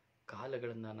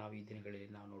ಕಾಲಗಳನ್ನ ನಾವು ಈ ದಿನಗಳಲ್ಲಿ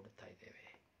ನಾವು ನೋಡುತ್ತಾ ಇದ್ದೇವೆ.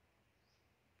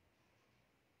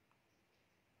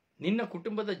 ನಿನ್ನ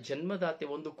ಕುಟುಂಬದ ಜನ್ಮದಾತೆ,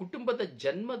 ಒಂದು ಕುಟುಂಬದ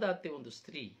ಜನ್ಮದಾತೆ ಒಂದು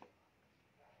ಸ್ತ್ರೀ.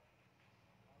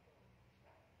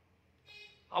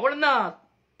 ಅವಳನ್ನ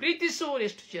ಪ್ರೀತಿಸುವವರು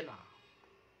ಎಷ್ಟು ಜನ?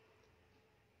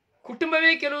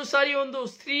 ಕುಟುಂಬವೇ ಕೆಲವು ಸಾರಿ ಒಂದು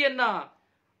ಸ್ತ್ರೀಯನ್ನ,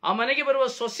 ಆ ಮನೆಗೆ ಬರುವ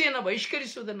ಸೊಸೆಯನ್ನ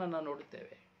ಬಹಿಷ್ಕರಿಸುವುದನ್ನು ನಾವು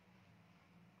ನೋಡುತ್ತೇವೆ.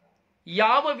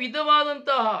 ಯಾವ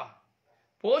ವಿಧವಾದಂತಹ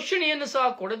ಪೋಷಣೆಯನ್ನು ಸಹ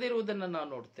ಕೊಡದಿರುವುದನ್ನು ನಾವು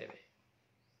ನೋಡುತ್ತೇವೆ.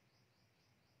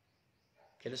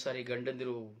 ಕೆಲವು ಸಾರಿ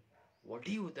ಗಂಡಂದಿರು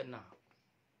ಒಡೆಯುವುದನ್ನ,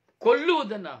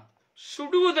 ಕೊಲ್ಲುವುದನ್ನ,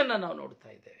 ಸುಡುವುದನ್ನ ನಾವು ನೋಡ್ತಾ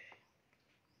ಇದ್ದೇವೆ.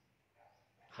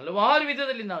 ಹಲವಾರು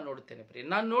ವಿಧದಲ್ಲಿ ನಾವು ನೋಡುತ್ತೇನೆ.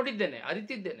 ನಾನು ನೋಡಿದ್ದೇನೆ,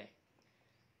 ಅರಿತಿದ್ದೇನೆ.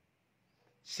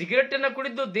 ಸಿಗರೆಟ್ ಅನ್ನು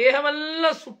ಕುಡಿದು ದೇಹವೆಲ್ಲ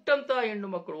ಸುಟ್ಟಂತಹ ಹೆಣ್ಣು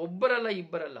ಮಕ್ಕಳು, ಒಬ್ಬರಲ್ಲ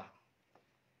ಇಬ್ಬರಲ್ಲ.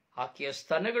 ಆಕೆಯ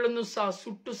ಸ್ತನಗಳನ್ನು ಸಹ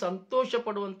ಸುಟ್ಟು ಸಂತೋಷ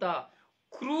ಪಡುವಂತಹ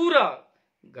ಕ್ರೂರ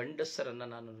ಗಂಡಸರನ್ನ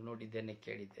ನಾನು ನೋಡಿದ್ದೇನೆ,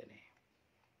 ಕೇಳಿದ್ದೇನೆ.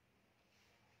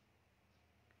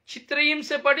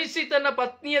 ಚಿತ್ರಹಿಂಸೆ ಪಡಿಸಿ ತನ್ನ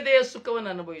ಪತ್ನಿಯ ದೇಹ ಸುಖವನ್ನು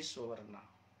ಅನುಭವಿಸುವವರನ್ನ,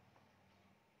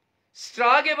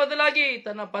 ಸ್ಟ್ರಾಗೆ ಬದಲಾಗಿ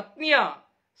ತನ್ನ ಪತ್ನಿಯ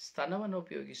ಸ್ತನವನ್ನು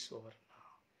ಉಪಯೋಗಿಸುವವರನ್ನ,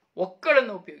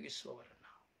 ಒಕ್ಕಳನ್ನು ಉಪಯೋಗಿಸುವವರನ್ನ,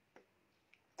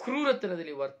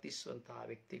 ಕ್ರೂರತನದಲ್ಲಿ ವರ್ತಿಸುವಂತಹ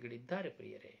ವ್ಯಕ್ತಿಗಳಿದ್ದಾರೆ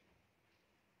ಪ್ರಿಯರೇ.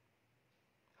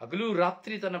 ಹಗಲು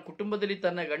ರಾತ್ರಿ ತನ್ನ ಕುಟುಂಬದಲ್ಲಿ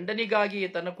ತನ್ನ ಗಂಡನಿಗಾಗಿ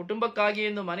ತನ್ನ ಕುಟುಂಬಕ್ಕಾಗಿ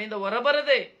ಎಂದು ಮನೆಯಿಂದ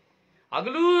ಹೊರಬರದೆ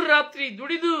ಹಗಲೂ ರಾತ್ರಿ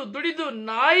ದುಡಿದು ದುಡಿದು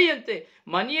ನಾಯಿಯಂತೆ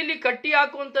ಮನೆಯಲ್ಲಿ ಕಟ್ಟಿ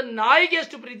ಹಾಕುವಂತ ನಾಯಿಗೆ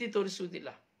ಅಷ್ಟು ಪ್ರೀತಿ ತೋರಿಸುವುದಿಲ್ಲ,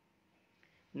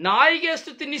 ನಾಯಿಗೆ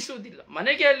ಅಷ್ಟು ತಿನ್ನಿಸುವುದಿಲ್ಲ,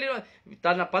 ಮನೆಗೆ ಅಲ್ಲಿ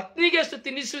ತನ್ನ ಪತ್ನಿಗೆ ಅಷ್ಟು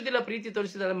ತಿನ್ನಿಸುವುದಿಲ್ಲ, ಪ್ರೀತಿ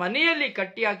ತೋರಿಸುವುದಿಲ್ಲ. ಮನೆಯಲ್ಲಿ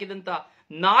ಕಟ್ಟಿ ಹಾಕಿದಂತ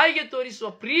ನಾಯಿಗೆ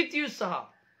ತೋರಿಸುವ ಪ್ರೀತಿಯೂ ಸಹ,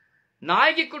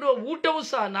 ನಾಯಿಗೆ ಕೊಡುವ ಊಟವೂ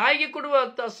ಸಹ, ನಾಯಿಗೆ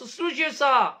ಕೊಡುವಂತಹ ಶುಶ್ರೂಷೆಯೂ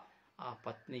ಸಹ ಆ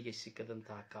ಪತ್ನಿಗೆ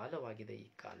ಸಿಕ್ಕದಂತಹ ಕಾಲವಾಗಿದೆ ಈ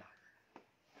ಕಾಲ.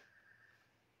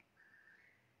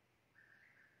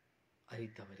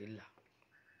 ಅರಿತವರಿಲ್ಲ.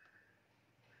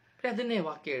 ಅದನ್ನೇ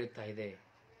ವಾಕ್ಯ ಹೇಳ್ತಾ ಇದೆ.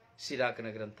 ಸಿರಾಕನ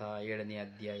ಗ್ರಂಥ 7ನೇ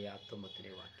ಅಧ್ಯಾಯ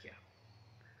 19ನೇ ವಾಕ್ಯ.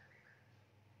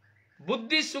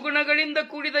 ಬುದ್ಧಿ ಸುಗುಣಗಳಿಂದ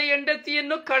ಕೂಡಿದ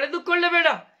ಹೆಂಡತಿಯನ್ನು ಕಳೆದುಕೊಳ್ಳಬೇಡ.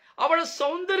 ಅವಳ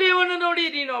ಸೌಂದರ್ಯವನ್ನು ನೋಡಿ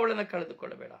ನೀನು ಅವಳನ್ನು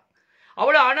ಕಳೆದುಕೊಳ್ಳಬೇಡ.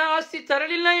 ಅವಳ ಹಣ ಆಸ್ತಿ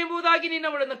ತರಲಿಲ್ಲ ಎಂಬುದಾಗಿ ನೀನು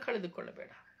ಅವಳನ್ನು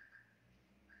ಕಳೆದುಕೊಳ್ಳಬೇಡ.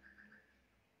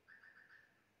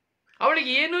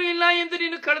 ಅವಳಿಗೆ ಏನೂ ಇಲ್ಲ ಎಂದು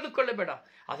ನೀನು ಕಳೆದುಕೊಳ್ಳಬೇಡ.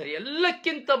 ಆದರೆ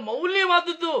ಎಲ್ಲಕ್ಕಿಂತ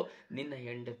ಮೌಲ್ಯವಾದದ್ದು ನಿನ್ನ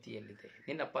ಹೆಂಡತಿಯಲ್ಲಿದೆ,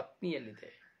 ನಿನ್ನ ಪತ್ನಿಯಲ್ಲಿದೆ.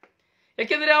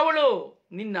 ಯಾಕೆಂದ್ರೆ ಅವಳು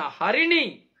ನಿನ್ನ ಹರಿಣಿ,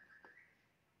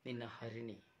 ನಿನ್ನ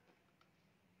ಹರಿಣಿ,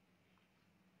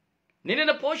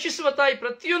 ನಿನ್ನನ್ನು ಪೋಷಿಸುವ ತಾಯಿ.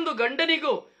 ಪ್ರತಿಯೊಂದು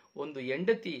ಗಂಡನಿಗೂ ಒಂದು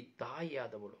ಹೆಂಡತಿ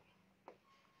ತಾಯಿಯಾದವಳು.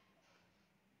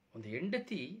 ಒಂದು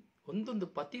ಹೆಂಡತಿ ಒಂದೊಂದು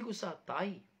ಪತಿಗೂ ಸಹ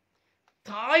ತಾಯಿ,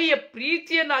 ತಾಯಿಯ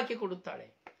ಪ್ರೀತಿಯನ್ನು ಹಾಕಿ ಕೊಡುತ್ತಾಳೆ.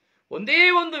 ಒಂದೇ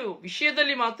ಒಂದು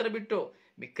ವಿಷಯದಲ್ಲಿ ಮಾತ್ರ ಬಿಟ್ಟು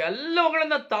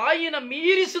ಮಿಕ್ಕೆಲ್ಲವುಗಳನ್ನ ತಾಯಿಯನ್ನ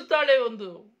ಮೀರಿಸುತ್ತಾಳೆ ಒಂದು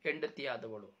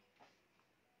ಹೆಂಡತಿಯಾದವಳು.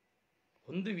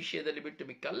 ಒಂದು ವಿಷಯದಲ್ಲಿ ಬಿಟ್ಟು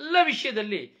ಮಿಕ್ಕೆಲ್ಲ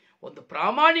ವಿಷಯದಲ್ಲಿ ಒಂದು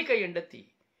ಪ್ರಾಮಾಣಿಕ ಹೆಂಡತಿ,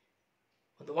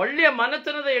 ಒಂದು ಒಳ್ಳೆಯ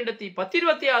ಮನತನದ ಹೆಂಡತಿ,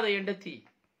 ಪತಿವ್ರತೆಯಾದ ಹೆಂಡತಿ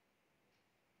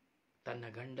ತನ್ನ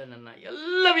ಗಂಡನನ್ನ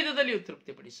ಎಲ್ಲ ವಿಧದಲ್ಲಿಯೂ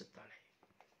ತೃಪ್ತಿಪಡಿಸುತ್ತಾಳೆ.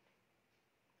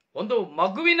 ಒಂದು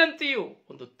ಮಗುವಿನಂತೆಯೂ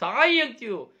ಒಂದು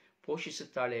ತಾಯಿಯಂತೆಯೂ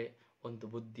ಪೋಷಿಸುತ್ತಾಳೆ ಒಂದು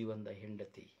ಬುದ್ಧಿವಂತ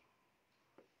ಹೆಂಡತಿ.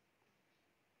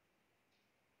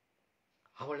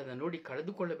 ಅವಳನ್ನು ನೋಡಿ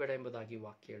ಕಳೆದುಕೊಳ್ಳಬೇಡ ಎಂಬುದಾಗಿ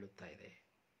ವಾಕ್ಯ ಹೇಳುತ್ತಾ ಇದೆ.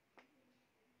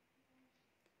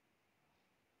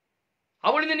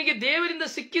 ಅವಳು ನಿನಗೆ ದೇವರಿಂದ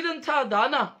ಸಿಕ್ಕಿದಂತಹ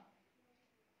ದಾನ,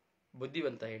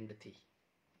 ಬುದ್ಧಿವಂತ ಹೆಂಡತಿ.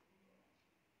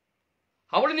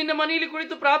 ಅವಳು ನಿನ್ನ ಮನೆಯಲ್ಲಿ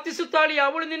ಕುಳಿತು ಪ್ರಾರ್ಥಿಸುತ್ತಾಳೆ,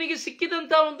 ಅವಳು ನಿನಗೆ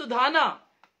ಸಿಕ್ಕಿದಂತಹ ಒಂದು ದಾನ,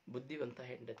 ಬುದ್ಧಿವಂತ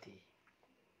ಹೆಂಡತಿ.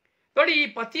 ನೋಡಿ, ಈ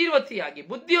ಪತಿವ್ರತಿಯಾಗಿ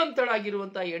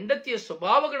ಬುದ್ಧಿವಂತಳಾಗಿರುವಂತಹ ಹೆಂಡತಿಯ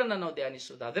ಸ್ವಭಾವಗಳನ್ನು ನಾವು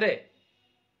ಧ್ಯಾನಿಸುವುದಾದರೆ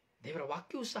ದೇವರ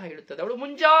ವಾಕ್ಯವೂ ಸಹ ಹೇಳುತ್ತದೆ. ಅವಳು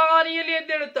ಮುಂಜಾನೆಯಲ್ಲಿ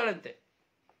ಎದ್ದೇಳುತ್ತಾಳಂತೆ.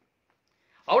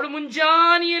 ಅವಳು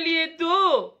ಮುಂಜಾನೆಯಲ್ಲಿ ಎದ್ದು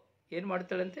ಏನ್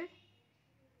ಮಾಡ್ತಾಳಂತೆ?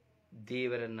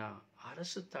 ದೇವರನ್ನ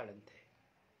ಆರಾಧಿಸುತ್ತಾಳಂತೆ.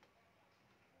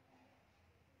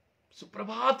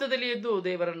 ಸುಪ್ರಭಾತದಲ್ಲಿ ಎದ್ದು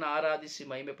ದೇವರನ್ನ ಆರಾಧಿಸಿ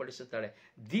ಮಹಿಮೆ ಪಡಿಸುತ್ತಾಳೆ,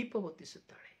 ದೀಪ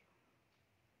ಹೊತ್ತಿಸುತ್ತಾಳೆ.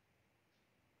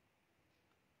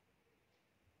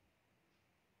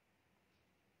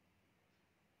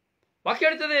 ವಾಕ್ಯ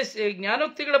ಹೇಳ್ತದೆ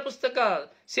ಜ್ಞಾನೋಕ್ತಿಗಳ ಪುಸ್ತಕ,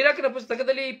 ಸಿರಾಕನ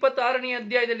ಪುಸ್ತಕದಲ್ಲಿ 26ನೇ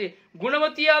ಅಧ್ಯಾಯದಲ್ಲಿ,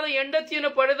 ಗುಣವತಿಯಾದ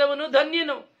ಹೆಂಡತಿಯನ್ನು ಪಡೆದವನು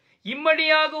ಧನ್ಯನು,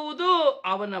 ಇಮ್ಮಡಿಯಾಗುವುದು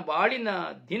ಅವನ ಬಾಳಿನ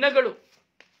ದಿನಗಳು.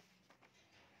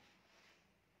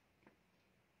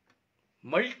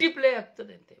 ಮಲ್ಟಿಪ್ಲೈ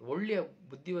ಆಗ್ತದೆ ಅಂತೆ. ಒಳ್ಳೆಯ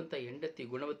ಬುದ್ಧಿವಂತ ಹೆಂಡತಿ,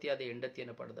 ಗುಣವತಿಯಾದ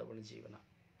ಹೆಂಡತಿಯನ್ನು ಪಡೆದವಳ ಜೀವನ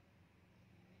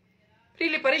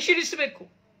ಇಲ್ಲಿ ಪರಿಶೀಲಿಸಬೇಕು.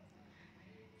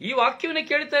 ಈ ವಾಕ್ಯವನ್ನು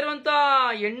ಕೇಳ್ತಾ ಇರುವಂತಹ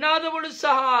ಹೆಣ್ಣಾದವಳು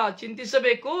ಸಹ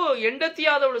ಚಿಂತಿಸಬೇಕು,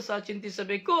 ಹೆಂಡತಿಯಾದವಳು ಸಹ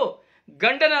ಚಿಂತಿಸಬೇಕು,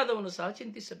 ಗಂಡನಾದವನು ಸಹ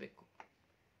ಚಿಂತಿಸಬೇಕು.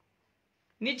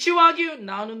 ನಿಜವಾಗಿಯೂ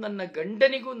ನಾನು ನನ್ನ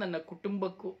ಗಂಡನಿಗೂ ನನ್ನ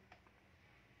ಕುಟುಂಬಕ್ಕೂ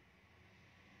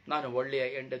ನಾನು ಒಳ್ಳೆಯ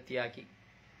ಹೆಂಡತಿಯಾಗಿ,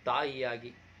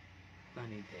 ತಾಯಿಯಾಗಿ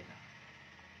ನಾನಿದ್ದೇನೆ,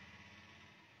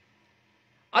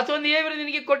 ಅಥವಾ ದೇವರು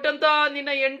ನಿನಗೆ ಕೊಟ್ಟಂತ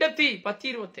ನಿನ್ನ ಹೆಂಡತಿ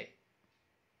ಪತಿರ್ವತೆ.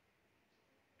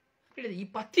 ಈ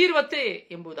ಪತಿರ್ವತೆ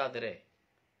ಎಂಬುದಾದರೆ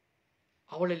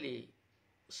ಅವಳಲ್ಲಿ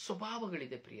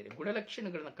ಸ್ವಭಾವಗಳಿದೆ ಪ್ರಿಯರೇ,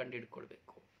 ಗುಣಲಕ್ಷಣಗಳನ್ನ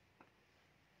ಕಂಡುಹಿಡ್ಕೊಳ್ಬೇಕು.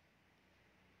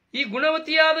 ಈ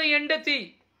ಗುಣವತಿಯಾದ ಹೆಂಡತಿ,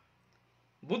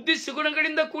 ಬುದ್ಧಿ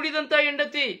ಸುಗುಣಗಳಿಂದ ಕೂಡಿದಂತ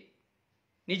ಹೆಂಡತಿ,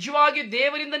 ನಿಜವಾಗಿ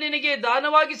ದೇವರಿಂದ ನಿನಗೆ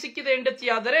ದಾನವಾಗಿ ಸಿಕ್ಕಿದ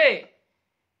ಹೆಂಡತಿಯಾದರೆ,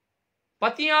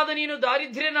 ಪತಿಯಾದ ನೀನು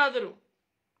ದಾರಿದ್ರ್ಯನಾದರೂ,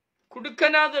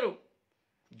 ಕುಡುಕನಾದರೂ,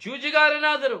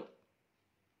 ಜೂಜುಗಾರನಾದರೂ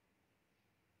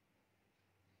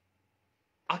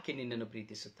ಆಕೆ ನಿನ್ನನ್ನು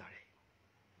ಪ್ರೀತಿಸುತ್ತಾಳೆ.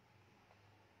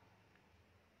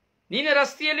 ನೀನು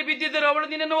ರಸ್ತೆಯಲ್ಲಿ ಬಿದ್ದಿದ್ದರೂ ಅವಳು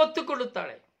ನಿನ್ನನ್ನು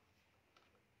ಒತ್ತುಕೊಳ್ಳುತ್ತಾಳೆ.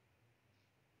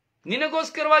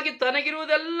 ನಿನಗೋಸ್ಕರವಾಗಿ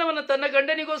ತನಗಿರುವುದೆಲ್ಲವನ್ನ, ತನ್ನ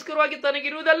ಗಂಡನಿಗೋಸ್ಕರವಾಗಿ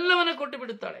ತನಗಿರುವುದೆಲ್ಲವನ್ನ ಕೊಟ್ಟು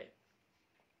ಬಿಡುತ್ತಾಳೆ.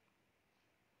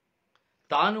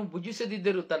 ತಾನು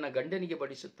ಭುಜಿಸದಿದ್ದರೂ ತನ್ನ ಗಂಡನಿಗೆ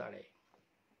ಬಡಿಸುತ್ತಾಳೆ.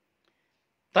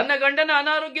 ತನ್ನ ಗಂಡನ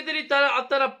ಅನಾರೋಗ್ಯದಲ್ಲಿ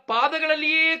ತನ್ನ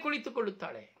ಪಾದಗಳಲ್ಲಿಯೇ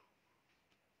ಕುಳಿತುಕೊಳ್ಳುತ್ತಾಳೆ.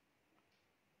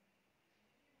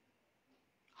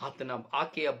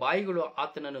 ಆಕೆಯ ಬಾಯಿಗಳು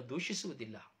ಆತನನ್ನು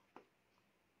ದೂಷಿಸುವುದಿಲ್ಲ,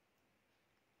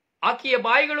 ಆಕೆಯ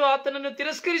ಬಾಯಿಗಳು ಆತನನ್ನು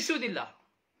ತಿರಸ್ಕರಿಸುವುದಿಲ್ಲ,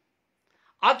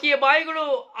 ಆಕೆಯ ಬಾಯಿಗಳು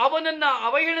ಅವನನ್ನ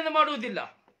ಅವಹೇಳನ ಮಾಡುವುದಿಲ್ಲ,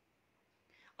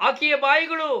 ಆಕೆಯ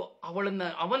ಬಾಯಿಗಳು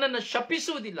ಅವನನ್ನ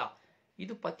ಶಪಿಸುವುದಿಲ್ಲ.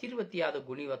 ಇದು ಪತಿರ್ವತಿಯಾದ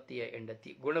ಗುಣವತಿಯ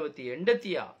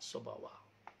ಹೆಂಡತಿಯ ಸ್ವಭಾವ.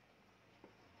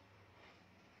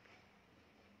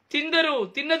 ತಿಂದರೂ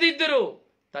ತಿನ್ನದಿದ್ದರೂ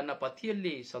ತನ್ನ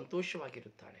ಪತಿಯಲ್ಲಿ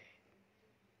ಸಂತೋಷವಾಗಿರುತ್ತಾಳೆ.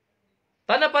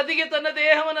 ತನ್ನ ಪತಿಗೆ ತನ್ನ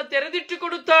ದೇಹವನ್ನು ತೆರೆದಿಟ್ಟು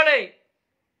ಕೊಡುತ್ತಾಳೆ.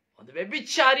 ಒಂದು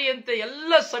ವ್ಯಭಿಚಾರಿಯಂತೆ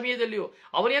ಎಲ್ಲ ಸಮಯದಲ್ಲಿಯೂ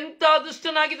ಅವನೆಂಥ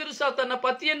ದುಷ್ಟನಾಗಿದ್ದರೂ ಸಹ ತನ್ನ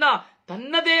ಪತಿಯನ್ನ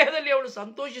ತನ್ನ ದೇಹದಲ್ಲಿ ಅವಳು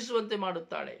ಸಂತೋಷಿಸುವಂತೆ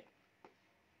ಮಾಡುತ್ತಾಳೆ.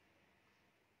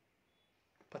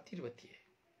 ಪತಿರ್ವತಿಯೇ.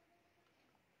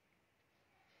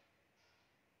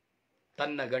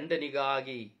 ತನ್ನ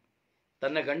ಗಂಡನಿಗಾಗಿ,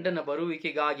 ತನ್ನ ಗಂಡನ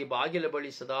ಬರುವಿಕೆಗಾಗಿ ಬಾಗಿಲ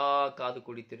ಬಳಿ ಸದಾ ಕಾದು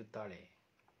ಕುಳಿತಿರುತ್ತಾಳೆ.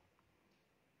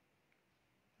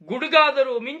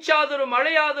 ಗುಡುಗಾದರೂ, ಮಿಂಚಾದರೂ,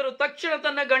 ಮಳೆಯಾದರೂ ತಕ್ಷಣ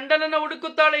ತನ್ನ ಗಂಡನನ್ನ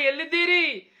ಹುಡುಕುತ್ತಾಳೆ. ಎಲ್ಲಿದ್ದೀರಿ?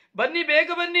 ಬನ್ನಿ, ಬೇಗ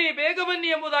ಬನ್ನಿ, ಬೇಗ ಬನ್ನಿ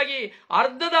ಎಂಬುದಾಗಿ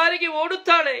ಅರ್ಧ ದಾರಿಗೆ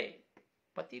ಓಡುತ್ತಾಳೆ.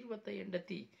 ಪತಿರ್ವತ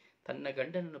ಹೆಂಡತಿ, ತನ್ನ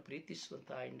ಗಂಡನನ್ನು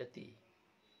ಪ್ರೀತಿಸುವಂತಹ ಹೆಂಡತಿ.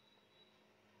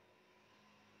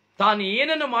 ತಾನು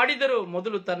ಏನನ್ನು ಮಾಡಿದರೂ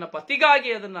ಮೊದಲು ತನ್ನ ಪತಿಗಾಗಿ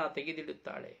ಅದನ್ನ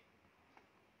ತೆಗೆದಿಡುತ್ತಾಳೆ.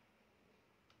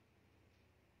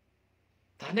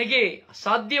 ತನಗೆ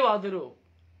ಅಸಾಧ್ಯವಾದರೂ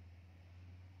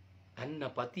ತನ್ನ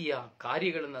ಪತಿಯ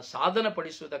ಕಾರ್ಯಗಳನ್ನು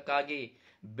ಸಾಧನಪಡಿಸುವುದಕ್ಕಾಗಿ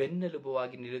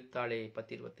ಬೆನ್ನೆಲುಬುವಾಗಿ ನಿಲ್ಲುತ್ತಾಳೆ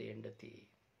ಪತಿರ್ವತ ಹೆಂಡತಿ.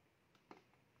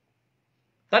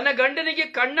 ತನ್ನ ಗಂಡನಿಗೆ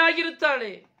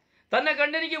ಕಣ್ಣಾಗಿರುತ್ತಾಳೆ, ತನ್ನ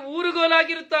ಗಂಡನಿಗೆ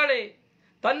ಊರುಗೋಲಾಗಿರುತ್ತಾಳೆ,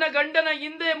 ತನ್ನ ಗಂಡನ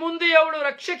ಹಿಂದೆ ಮುಂದೆ ಅವಳು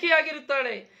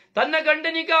ರಕ್ಷಕಿಯಾಗಿರುತ್ತಾಳೆ. ತನ್ನ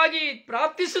ಗಂಡನಿಗಾಗಿ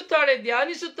ಪ್ರಾರ್ಥಿಸುತ್ತಾಳೆ,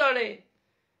 ಧ್ಯಾನಿಸುತ್ತಾಳೆ.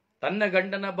 ತನ್ನ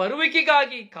ಗಂಡನ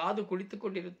ಬರುವಿಕೆಗಾಗಿ ಕಾದು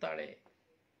ಕುಳಿತುಕೊಂಡಿರುತ್ತಾಳೆ.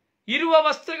 ಇರುವ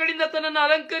ವಸ್ತ್ರಗಳಿಂದ ತನ್ನನ್ನು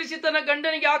ಅಲಂಕರಿಸಿ ತನ್ನ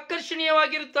ಗಂಡನಿಗೆ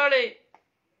ಆಕರ್ಷಣೀಯವಾಗಿರುತ್ತಾಳೆ.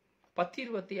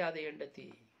 ಪತಿರ್ವತಿಯಾದ ಹೆಂಡತಿ.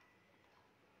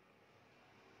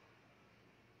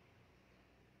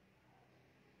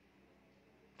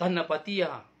 ತನ್ನ ಪತಿಯ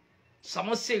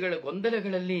ಸಮಸ್ಯೆಗಳ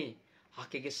ಗೊಂದಲಗಳಲ್ಲಿ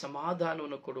ಆಕೆಗೆ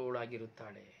ಸಮಾಧಾನವನ್ನು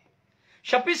ಕೊಡುವಳಾಗಿರುತ್ತಾಳೆ.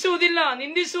 ಶಪಿಸುವುದಿಲ್ಲ,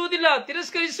 ನಿಂದಿಸುವುದಿಲ್ಲ,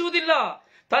 ತಿರಸ್ಕರಿಸುವುದಿಲ್ಲ.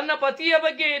 ತನ್ನ ಪತಿಯ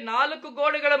ಬಗ್ಗೆ 4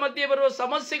 ಗೋಡೆಗಳ ಮಧ್ಯೆ ಬರುವ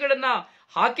ಸಮಸ್ಯೆಗಳನ್ನ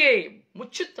ಆಕೆ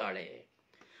ಮುಚ್ಚುತ್ತಾಳೆ.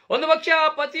 ಒಂದು ಪಕ್ಷ ಆ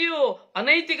ಪತಿಯು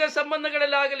ಅನೈತಿಕ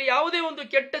ಸಂಬಂಧಗಳಲ್ಲಾಗಲಿ, ಯಾವುದೇ ಒಂದು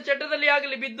ಕೆಟ್ಟ ಚಟದಲ್ಲಿ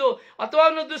ಆಗಲಿ ಬಿದ್ದು, ಅಥವಾ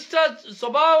ಅವನು ದುಷ್ಟ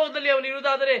ಸ್ವಭಾವದಲ್ಲಿ ಅವನು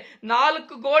ಇರುವುದಾದರೆ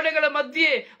 4 ಗೋಡೆಗಳ ಮಧ್ಯೆ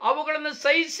ಅವುಗಳನ್ನು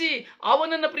ಸಹಿಸಿ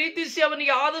ಅವನನ್ನು ಪ್ರೀತಿಸಿ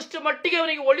ಅವನಿಗೆ ಆದಷ್ಟು ಮಟ್ಟಿಗೆ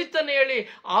ಅವನಿಗೆ ಒಳಿತನ್ನು ಹೇಳಿ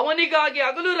ಅವನಿಗಾಗಿ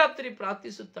ಹಗಲು ರಾತ್ರಿ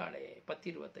ಪ್ರಾರ್ಥಿಸುತ್ತಾಳೆ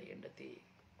ಪತಿರ್ವತ ಹೆಂಡತಿ.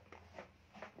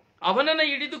 ಅವನನ್ನು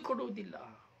ಹಿಡಿದುಕೊಡುವುದಿಲ್ಲ,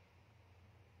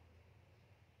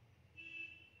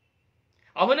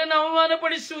 ಅವನನ್ನು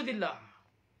ಅವಮಾನಪಡಿಸುವುದಿಲ್ಲ.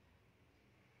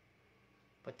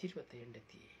 ಪತಿರ್ವತ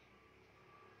ಹೆಂಡತಿ.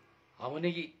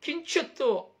 ಅವನಿಗೆ ಕಿಂಚತ್ತು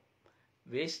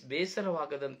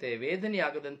ಬೇಸರವಾಗದಂತೆ,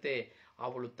 ವೇದನೆಯಾಗದಂತೆ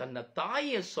ಅವಳು ತನ್ನ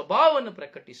ತಾಯಿಯ ಸ್ವಭಾವವನ್ನು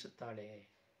ಪ್ರಕಟಿಸುತ್ತಾಳೆ.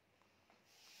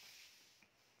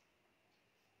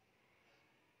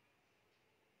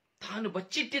 ತಾನು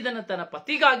ಬಚ್ಚಿಟ್ಟಿದ್ದನ್ನು ತನ್ನ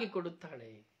ಪತಿಗಾಗಿ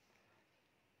ಕೊಡುತ್ತಾಳೆ.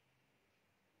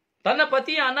 ತನ್ನ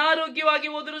ಪತಿಯ ಅನಾರೋಗ್ಯವಾಗಿ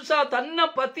ಹೋದರೂ ಸಹ ತನ್ನ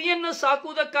ಪತಿಯನ್ನು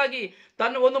ಸಾಕುವುದಕ್ಕಾಗಿ,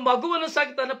 ತನ್ನ ಒಂದು ಮಗುವನ್ನು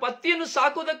ಸಾಕಿ ತನ್ನ ಪತಿಯನ್ನು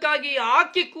ಸಾಕುವುದಕ್ಕಾಗಿ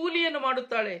ಆಕೆ ಕೂಲಿಯನ್ನು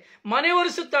ಮಾಡುತ್ತಾಳೆ, ಮನೆ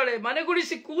ಒರೆಸುತ್ತಾಳೆ,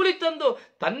 ಮನೆಗುಡಿಸಿ ಕೂಲಿ ತಂದು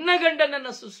ತನ್ನ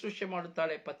ಗಂಡನನ್ನು ಶುಶ್ರೂಷೆ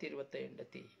ಮಾಡುತ್ತಾಳೆ ಪತಿರ್ವತ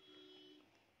ಹೆಂಡತಿ.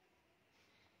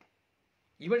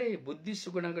 ಇವಳೇ ಬುದ್ಧಿ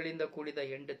ಸುಗುಣಗಳಿಂದ ಕೂಡಿದ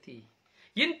ಹೆಂಡತಿ.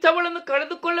 ಇಂಥವಳನ್ನು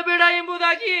ಕಳೆದುಕೊಳ್ಳಬೇಡ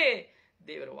ಎಂಬುದಾಗಿಯೇ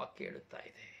ದೇವರ ವಾಕ್ಯ ಹೇಳುತ್ತಾ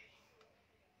ಇದೆ.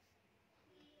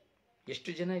 ಎಷ್ಟು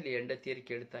ಜನ ಇಲ್ಲಿ ಹೆಂಡತಿಯರು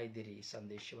ಕೇಳ್ತಾ ಇದ್ದೀರಿ ಈ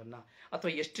ಸಂದೇಶವನ್ನ?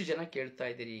 ಅಥವಾ ಎಷ್ಟು ಜನ ಕೇಳ್ತಾ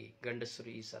ಇದ್ದೀರಿ ಗಂಡಸರು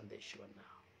ಈ ಸಂದೇಶವನ್ನ?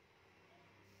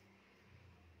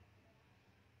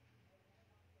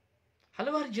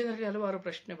 ಹಲವಾರು ಜನರಿಗೆ ಹಲವಾರು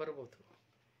ಪ್ರಶ್ನೆ ಬರಬಹುದು.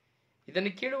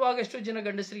 ಇದನ್ನು ಕೇಳುವಾಗ ಎಷ್ಟೋ ಜನ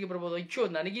ಗಂಡಸರಿಗೆ ಬರಬಹುದು, ಅಯ್ಯೋ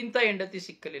ನನಗಿಂತ ಹೆಂಡತಿ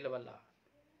ಸಿಕ್ಕಲಿಲ್ಲವಲ್ಲ,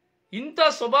 ಇಂಥ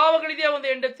ಸ್ವಭಾವಗಳಿದೆಯಾ ಒಂದು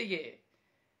ಹೆಂಡತಿಗೆ.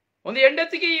 ಒಂದು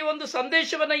ಹೆಂಡತಿಗೆ ಈ ಒಂದು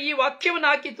ಸಂದೇಶವನ್ನ, ಈ ವಾಕ್ಯವನ್ನು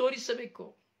ಹಾಕಿ ತೋರಿಸಬೇಕು.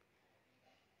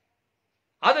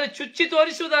 ಆದರೆ ಚುಚ್ಚಿ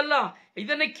ತೋರಿಸುವುದಲ್ಲ.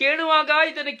 ಇದನ್ನು ಕೇಳುವಾಗ,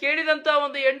 ಇದನ್ನು ಕೇಳಿದಂತ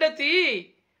ಒಂದು ಹೆಂಡತಿ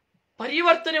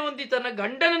ಪರಿವರ್ತನೆ ಹೊಂದಿ ತನ್ನ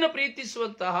ಗಂಡನನ್ನು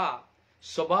ಪ್ರೀತಿಸುವಂತಹ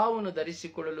ಸ್ವಭಾವವನ್ನು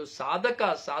ಧರಿಸಿಕೊಳ್ಳಲು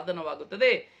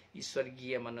ಸಾಧನವಾಗುತ್ತದೆ ಈ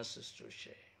ಸ್ವರ್ಗೀಯ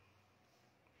ಮನಸ್ಸುಶ್ರೂಷೆ.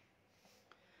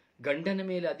 ಗಂಡನ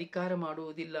ಮೇಲೆ ಅಧಿಕಾರ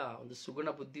ಮಾಡುವುದಿಲ್ಲ ಒಂದು ಸುಗುಣ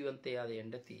ಬುದ್ಧಿವಂತೆಯಾದ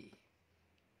ಹೆಂಡತಿ.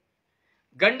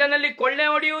 ಗಂಡನಲ್ಲಿ ಕೊಳ್ಳೆ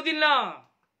ಹೊಡೆಯುವುದಿಲ್ಲ,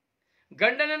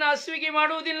 ಗಂಡನನ್ನು ಅಸುವಿಗೆ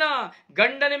ಮಾಡುವುದಿಲ್ಲ,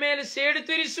 ಗಂಡನ ಮೇಲೆ ಸೇಡು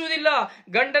ತೀರಿಸುವುದಿಲ್ಲ,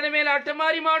 ಗಂಡನ ಮೇಲೆ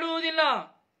ಹಠಮಾರಿ ಮಾಡುವುದಿಲ್ಲ,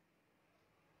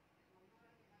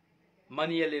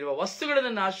 ಮನೆಯಲ್ಲಿರುವ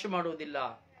ವಸ್ತುಗಳನ್ನು ನಾಶ ಮಾಡುವುದಿಲ್ಲ,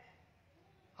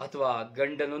 ಅಥವಾ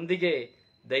ಗಂಡನೊಂದಿಗೆ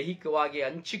ದೈಹಿಕವಾಗಿ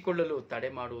ಹಂಚಿಕೊಳ್ಳಲು ತಡೆ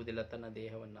ಮಾಡುವುದಿಲ್ಲ. ತನ್ನ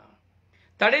ದೇಹವನ್ನ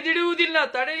ತಡೆ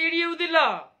ಹಿಡಿಯುವುದಿಲ್ಲ.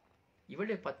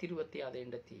 ಇವಳೇ ಪತಿರ್ವತಿಯಾದ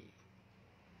ಹೆಂಡತಿ.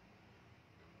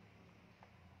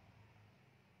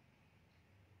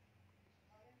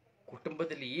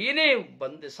 ಕುಟುಂಬದಲ್ಲಿ ಏನೇ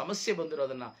ಸಮಸ್ಯೆ ಬಂದರೂ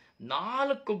ಅದನ್ನ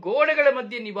 4 ಗೋಡೆಗಳ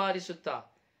ಮಧ್ಯೆ ನಿವಾರಿಸುತ್ತಾ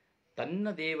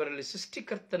ತನ್ನ ದೇವರಲ್ಲಿ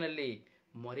ಸೃಷ್ಟಿಕರ್ತನಲ್ಲಿ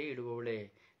ಮೊರೆ ಇಡುವವಳೆ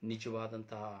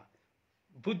ನಿಜವಾದಂತಹ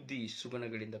ಬುದ್ಧಿ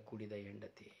ಸುಗುಣಗಳಿಂದ ಕೂಡಿದ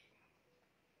ಹೆಂಡತಿ.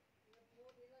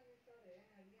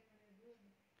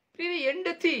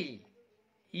 ಹೆಂಡತಿ,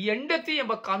 ಈ ಹೆಂಡತಿ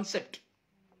ಎಂಬ ಕಾನ್ಸೆಪ್ಟ್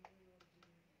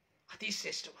ಅತಿ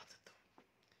ಶ್ರೇಷ್ಠವಾದದ್ದು.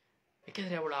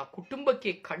 ಯಾಕೆಂದ್ರೆ ಅವಳು ಆ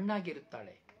ಕುಟುಂಬಕ್ಕೆ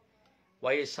ಕಣ್ಣಾಗಿರುತ್ತಾಳೆ.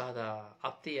 ವಯಸ್ಸಾದ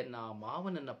ಅತ್ತೆಯನ್ನ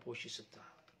ಮಾವನನ್ನ ಪೋಷಿಸುತ್ತಾ,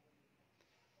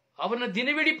 ಅವರನ್ನ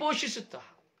ದಿನವಿಡೀ ಪೋಷಿಸುತ್ತಾ,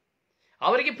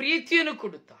 ಅವರಿಗೆ ಪ್ರೀತಿಯನ್ನು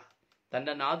ಕೊಡುತ್ತಾ, ತನ್ನ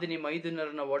ನಾದಿನಿ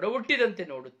ಮೈದುನರನ್ನ ಒಡಹುಟ್ಟಿದಂತೆ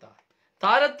ನೋಡುತ್ತಾ,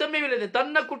 ತಾರತಮ್ಯವಿಲ್ಲದೆ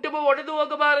ತನ್ನ ಕುಟುಂಬ ಒಡೆದು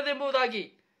ಹೋಗಬಾರದೆಂಬುದಾಗಿ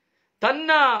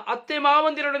ತನ್ನ ಅತ್ತೆ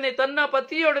ಮಾವಂದಿರೊಡನೆ, ತನ್ನ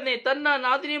ಪತಿಯೊಡನೆ, ತನ್ನ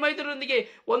ನಾದಿನಿ ಮೈದುನರೊಂದಿಗೆ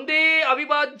ಒಂದೇ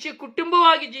ಅವಿಭಾಜ್ಯ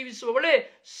ಕುಟುಂಬವಾಗಿ ಜೀವಿಸುವವಳೆ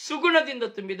ಸುಗುಣದಿಂದ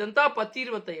ತುಂಬಿದಂತ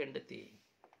ಪತಿರ್ವತ ಹೆಂಡತಿ.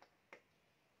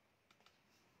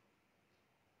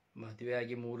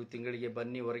 ಮದುವೆಯಾಗಿ 3 ತಿಂಗಳಿಗೆ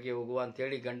ಬನ್ನಿ ಹೊರಗೆ ಹೋಗುವ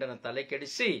ಅಂತೇಳಿ ಗಂಡನ ತಲೆ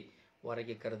ಕೆಡಿಸಿ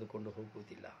ಹೊರಗೆ ಕರೆದುಕೊಂಡು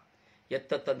ಹೋಗುವುದಿಲ್ಲ.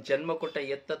 ತನ್ನ ಜನ್ಮ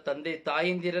ಕೊಟ್ಟ ತಂದೆ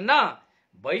ತಾಯಿಂದಿರನ್ನ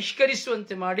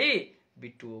ಬಹಿಷ್ಕರಿಸುವಂತೆ ಮಾಡಿ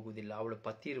ಬಿಟ್ಟು ಹೋಗುವುದಿಲ್ಲ. ಅವಳು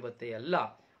ಪತಿರ್ವತೆ ಅಲ್ಲ,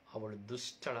 ಅವಳು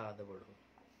ದುಷ್ಟಳಾದವಳು.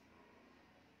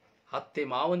 ಅತ್ತೆ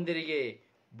ಮಾವಂದಿರಿಗೆ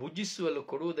ಭುಜಿಸುವಲು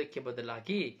ಕೊಡುವುದಕ್ಕೆ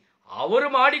ಬದಲಾಗಿ ಅವರು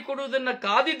ಮಾಡಿಕೊಡುವುದನ್ನ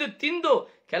ಕಾದಿದ್ದು ತಿಂದು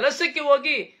ಕೆಲಸಕ್ಕೆ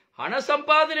ಹೋಗಿ ಹಣ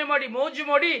ಸಂಪಾದನೆ ಮಾಡಿ ಮೋಜು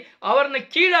ಮಾಡಿ ಅವರನ್ನ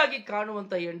ಕೀಳಾಗಿ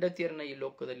ಕಾಣುವಂತ ಹೆಂಡತಿಯರನ್ನ ಈ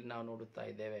ಲೋಕದಲ್ಲಿ ನಾವು ನೋಡುತ್ತಾ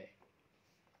ಇದ್ದೇವೆ.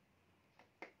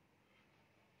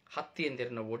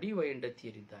 ಅತ್ತೆಯಂದಿರನ್ನ ಒಡೆಯುವ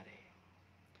ಹೆಂಡತಿಯರಿದ್ದಾರೆ,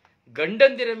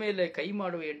 ಗಂಡಂದಿರ ಮೇಲೆ ಕೈ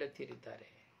ಮಾಡುವ ಹೆಂಡತಿಯರಿದ್ದಾರೆ,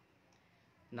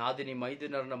 ನಾದಿನಿ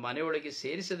ಮೈದುನರನ್ನ ಮನೆಯೊಳಗೆ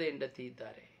ಸೇರಿಸದ ಹೆಂಡತಿ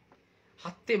ಇದ್ದಾರೆ.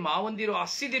 ಅತ್ತೆ ಮಾವಂದಿರು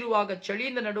ಹಸಿದಿರುವಾಗ,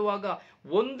 ಚಳಿಯಿಂದ ನಡುವಾಗ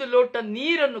 1 ಲೋಟ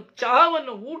ನೀರನ್ನು,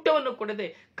 ಚಹಾವನ್ನು, ಊಟವನ್ನು ಕೊಡದೆ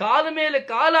ಕಾಲ ಮೇಲೆ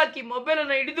ಕಾಲಾಕಿ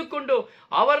ಮೊಬೈಲನ್ನು ಹಿಡಿದುಕೊಂಡು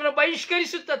ಅವರನ್ನು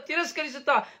ಬಹಿಷ್ಕರಿಸುತ್ತಾ,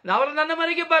 ತಿರಸ್ಕರಿಸುತ್ತಾ, ಅವರು ನನ್ನ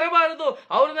ಮನೆಗೆ ಬರಬಾರದು,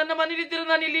 ಅವರು ನನ್ನ ಮನೆಯಲ್ಲಿದ್ದರೆ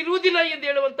ನಾನು ಇಲ್ಲಿ ಇರುವುದಿಲ್ಲ ಎಂದು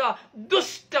ಹೇಳುವಂತ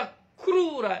ದುಷ್ಟ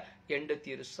ಕ್ರೂರ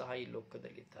ಹೆಂಡತಿಯರು ಸಹ ಈ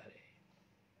ಲೋಕದಲ್ಲಿದ್ದಾರೆ.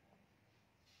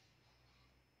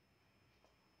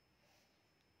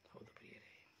 ಹೌದು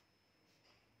ಪ್ರಿಯರೇ,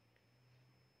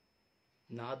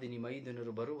 ನಾದಿನಿ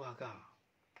ಮೈದುನರು ಬರುವಾಗ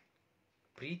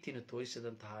ಪ್ರೀತಿಯನ್ನು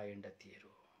ತೋರಿಸದಂತಹ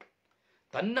ಹೆಂಡತಿಯರು,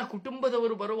 ತನ್ನ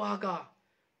ಕುಟುಂಬದವರು ಬರುವಾಗ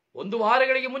 1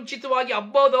 ವಾರಗಳಿಗೆ ಮುಂಚಿತವಾಗಿ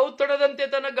ಹಬ್ಬದ ಔತಣದಂತೆ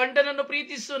ತನ್ನ ಗಂಡನನ್ನು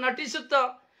ನಟಿಸುತ್ತಾ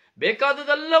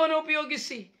ಬೇಕಾದದೆಲ್ಲವನ್ನು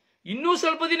ಉಪಯೋಗಿಸಿ ಇನ್ನೂ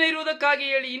ಸ್ವಲ್ಪ ದಿನ ಇರುವುದಕ್ಕಾಗಿ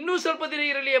ಹೇಳಿ, ಇನ್ನೂ ಸ್ವಲ್ಪ ದಿನ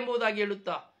ಇರಲಿ ಎಂಬುದಾಗಿ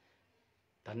ಹೇಳುತ್ತಾ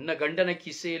ತನ್ನ ಗಂಡನ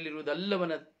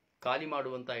ಕಿಸೆಯಲ್ಲಿರುವುದೆಲ್ಲವನ್ನ ಖಾಲಿ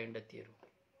ಮಾಡುವಂತಹ ಹೆಂಡತಿಯರು.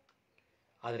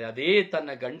 ಆದರೆ ಅದೇ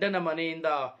ತನ್ನ ಗಂಡನ ಮನೆಯಿಂದ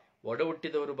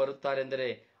ಒಡಹುಟ್ಟಿದವರು ಬರುತ್ತಾರೆಂದರೆ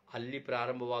ಅಲ್ಲಿ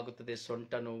ಪ್ರಾರಂಭವಾಗುತ್ತದೆ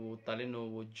ಸೊಂಟ ನೋವು,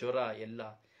 ತಲೆನೋವು, ಜ್ವರ ಎಲ್ಲ.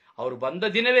 ಅವರು ಬಂದ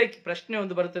ದಿನವೇ ಪ್ರಶ್ನೆ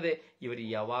ಒಂದು ಬರುತ್ತದೆ, ಇವರು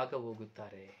ಯಾವಾಗ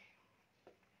ಹೋಗುತ್ತಾರೆ?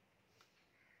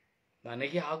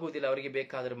 ನನಗೆ ಆಗುವುದಿಲ್ಲ, ಅವರಿಗೆ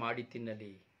ಬೇಕಾದರೆ ಮಾಡಿ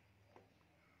ತಿನ್ನಲಿ.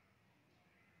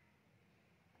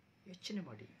 ಯೋಚನೆ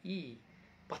ಮಾಡಿ, ಈ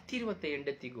ಪತಿರ್ವತ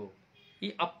ಹೆಂಡತಿಗೂ ಈ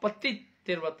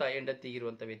ಅಪತಿರ್ವತ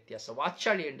ಹೆಂಡತಿಗಿರುವಂತ ವ್ಯತ್ಯಾಸ,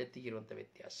 ವಾಚಾಳಿ ಹೆಂಡತಿಗಿರುವಂತ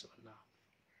ವ್ಯತ್ಯಾಸವನ್ನ.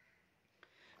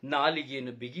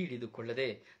 ನಾಲಿಗೆಯನ್ನು ಬಿಗಿ ಹಿಡಿದುಕೊಳ್ಳದೆ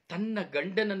ತನ್ನ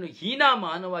ಗಂಡನನ್ನು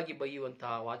ಹೀನಾಮಾನವಾಗಿ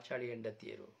ಬೈಯುವಂತಹ ವಾಚಾಳಿ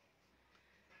ಹೆಂಡತಿಯರು,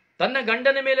 ತನ್ನ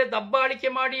ಗಂಡನ ಮೇಲೆ ದಬ್ಬಾಳಿಕೆ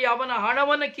ಮಾಡಿ ಅವನ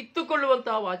ಹಣವನ್ನು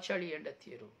ಕಿತ್ತುಕೊಳ್ಳುವಂತಹ ವಾಚಾಳಿ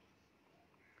ಹೆಂಡತಿಯರು,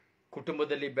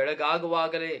 ಕುಟುಂಬದಲ್ಲಿ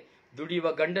ಬೆಳಗಾಗುವಾಗಲೇ, ದುಡಿಯುವ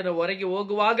ಗಂಡನ ಹೊರಗೆ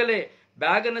ಹೋಗುವಾಗಲೇ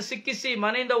ಬ್ಯಾಗನ್ನು ಸಿಕ್ಕಿಸಿ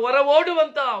ಮನೆಯಿಂದ ಹೊರ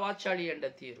ಓಡುವಂತಹ ವಾಚಾಳಿ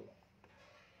ಹೆಂಡತಿಯರು.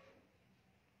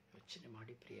 ಯೋಚನೆ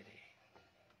ಮಾಡಿ ಪ್ರಿಯರೇ,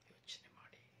 ಯೋಚನೆ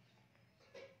ಮಾಡಿ.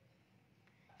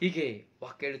 ಹೀಗೆ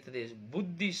ವಾಕ್ಯ ಹೇಳುತ್ತದೆ,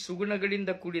 ಬುದ್ಧಿ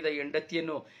ಸುಗುಣಗಳಿಂದ ಕೂಡಿದ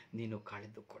ಹೆಂಡತಿಯನ್ನು ನೀನು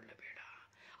ಕಳೆದುಕೊಳ್ಳಬೇಡ.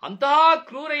 ಅಂತಹ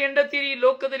ಕ್ರೂರ ಹೆಂಡತಿ ಈ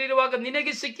ಲೋಕದಲ್ಲಿರುವಾಗ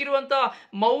ನಿನಗೆ ಸಿಕ್ಕಿರುವಂತಹ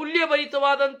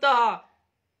ಮೌಲ್ಯಭರಿತವಾದಂತಹ,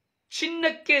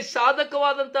 ಚಿನ್ನಕ್ಕೆ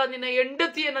ಸಾಧಕವಾದಂತಹ ನಿನ್ನ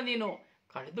ಹೆಂಡತಿಯನ್ನು ನೀನು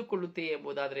ಕಳೆದುಕೊಳ್ಳುತ್ತೇ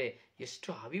ಎಂಬುದಾದರೆ ಎಷ್ಟು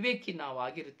ಅವಿವೇಕಿ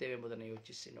ನಾವಾಗಿರುತ್ತೇವೆ ಎಂಬುದನ್ನು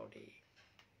ಯೋಚಿಸಿ ನೋಡಿ.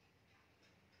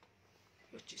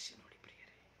 ಯೋಚಿಸಿ ನೋಡಿ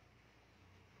ಪ್ರಿಯರೇ.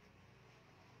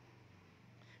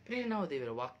 ನಾವು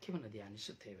ದೇವರ ವಾಕ್ಯವನ್ನು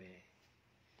ಧ್ಯಾನಿಸುತ್ತೇವೆ.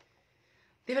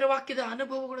 ದೇವರ ವಾಕ್ಯದ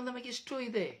ಅನುಭವಗಳು ನಮಗೆ ಎಷ್ಟು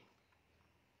ಇದೆ.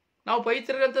 ನಾವು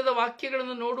ಪವಿತ್ರ ಗ್ರಂಥದ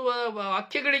ವಾಕ್ಯಗಳನ್ನು ನೋಡುವ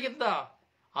ವಾಕ್ಯಗಳಿಗಿಂತ,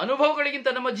 ಅನುಭವಗಳಿಗಿಂತ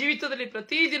ನಮ್ಮ ಜೀವಿತದಲ್ಲಿ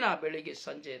ಪ್ರತಿದಿನ ಬೆಳಿಗ್ಗೆ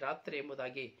ಸಂಜೆ ರಾತ್ರಿ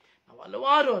ಎಂಬುದಾಗಿ ನಾವು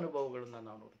ಹಲವಾರು ಅನುಭವಗಳನ್ನು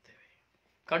ನಾವು ನೋಡುತ್ತೇವೆ,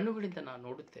 ಕಣ್ಣುಗಳಿಂದ ನಾವು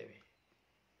ನೋಡುತ್ತೇವೆ.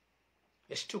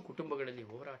 ಎಷ್ಟು ಕುಟುಂಬಗಳಲ್ಲಿ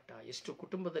ಹೋರಾಟ, ಎಷ್ಟು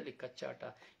ಕುಟುಂಬದಲ್ಲಿ ಕಚ್ಚಾಟ,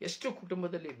 ಎಷ್ಟು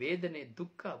ಕುಟುಂಬದಲ್ಲಿ ವೇದನೆ,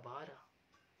 ದುಃಖ, ಭಾರ.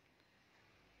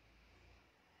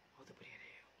 ಹೌದು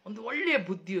ಪ್ರಿಯರೇ, ಒಂದು ಒಳ್ಳೆಯ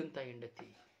ಬುದ್ಧಿವಂತ ಹೆಂಡತಿ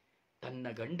ತನ್ನ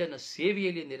ಗಂಡನ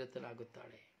ಸೇವೆಯಲ್ಲಿ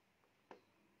ನಿರತನಾಗುತ್ತಾಳೆ.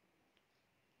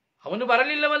 ಅವನು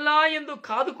ಬರಲಿಲ್ಲವಲ್ಲ ಎಂದು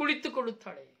ಕಾದು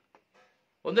ಕುಳಿತುಕೊಳ್ಳುತ್ತಾಳೆ.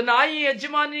 ಒಂದು ನಾಯಿ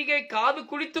ಯಜಮಾನಿಗೆ ಕಾದು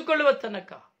ಕುಳಿತುಕೊಳ್ಳುವ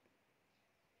ತನಕ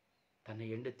ತನ್ನ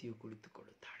ಹೆಂಡತಿಯು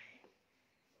ಕುಳಿತುಕೊಳ್ಳುತ್ತಾಳೆ.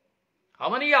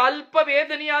 ಅವನಿಗೆ ಅಲ್ಪ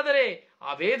ವೇದನೆಯಾದರೆ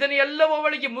ಆ ವೇದನೆ ಎಲ್ಲವೂ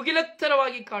ಅವಳಿಗೆ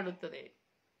ಮುಗಿಲೆತ್ತರವಾಗಿ ಕಾಣುತ್ತದೆ.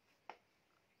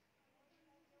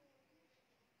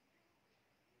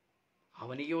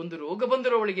 ಅವನಿಗೆ ಒಂದು ರೋಗ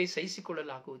ಬಂದರೂ ಅವಳಿಗೆ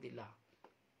ಸಹಿಸಿಕೊಳ್ಳಲಾಗುವುದಿಲ್ಲ.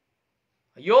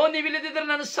 ಅಯ್ಯೋ, ನೀವಿಲ್ಲದಿದ್ದರೆ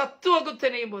ನಾನು ಸತ್ತು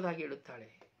ಹೋಗುತ್ತೇನೆ ಎಂಬುದಾಗಿ ಹೇಳುತ್ತಾಳೆ.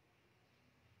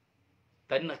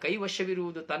 ತನ್ನ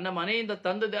ಕೈವಶವಿರುವುದು ತನ್ನ ಮನೆಯಿಂದ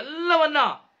ತಂದದೆಲ್ಲವನ್ನ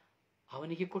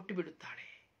ಅವನಿಗೆ ಕೊಟ್ಟು ಬಿಡುತ್ತಾಳೆ.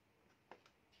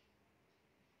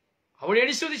 ಅವಳು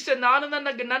ಎಣಿಸುವುದಿಷ್ಟ, ನಾನು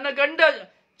ನನ್ನ ಗಂಡ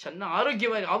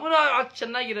ಆರೋಗ್ಯವಾಗಿ ಅವನು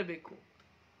ಚೆನ್ನಾಗಿರಬೇಕು.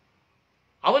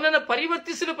 ಅವನನ್ನು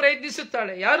ಪರಿವರ್ತಿಸಲು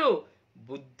ಪ್ರಯತ್ನಿಸುತ್ತಾಳೆ. ಯಾರು?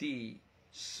 ಬುದ್ಧಿ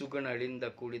ಸುಗುಣಗಳಿಂದ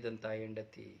ಕೂಡಿದಂತಹ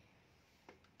ಹೆಂಡತಿ.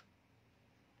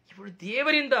 ಇವಳು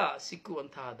ದೇವರಿಂದ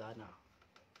ಸಿಕ್ಕುವಂತಹ ದಾನ.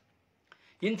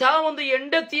 ಇಂತಹ ಒಂದು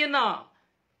ಹೆಂಡತಿಯನ್ನ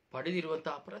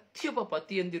ಪಡೆದಿರುವಂತಹ ಪ್ರತಿಯೊಬ್ಬ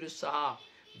ಪತಿಯಂದಿರು ಸಹ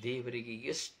ದೇವರಿಗೆ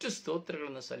ಎಷ್ಟು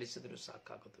ಸ್ತೋತ್ರಗಳನ್ನು ಸಲ್ಲಿಸಿದರೂ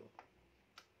ಸಾಕಾಗದು.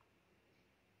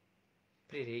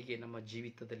 ಪ್ರಿಯರೇ, ನಮ್ಮ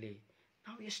ಜೀವಿತದಲ್ಲಿ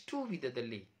ನಾವು ಎಷ್ಟೋ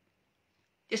ವಿಧದಲ್ಲಿ,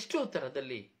 ಎಷ್ಟೋ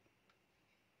ತರದಲ್ಲಿ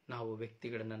ನಾವು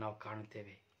ವ್ಯಕ್ತಿಗಳನ್ನು ನಾವು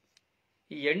ಕಾಣುತ್ತೇವೆ.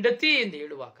 ಈ ಹೆಂಡತಿ ಎಂದು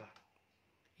ಹೇಳುವಾಗ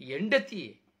ಈ ಹೆಂಡತಿ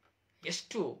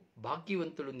ಎಷ್ಟು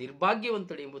ಭಾಗ್ಯವಂತಳು,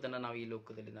 ನಿರ್ಭಾಗ್ಯವಂತಳು ಎಂಬುದನ್ನು ನಾವು ಈ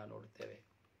ಲೋಕದಲ್ಲಿ ನಾವು ನೋಡುತ್ತೇವೆ.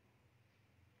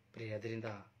 ಪ್ರಿಯ, ಅದರಿಂದ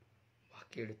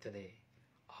ವಾಕ್ಯ ಹೇಳುತ್ತದೆ,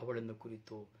 ಅವಳನ್ನು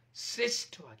ಕುರಿತು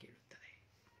ಶ್ರೇಷ್ಠವಾಗಿ ಹೇಳುತ್ತದೆ.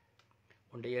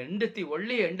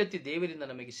 ಒಳ್ಳೆಯ ಹೆಂಡತಿ ದೇವರಿಂದ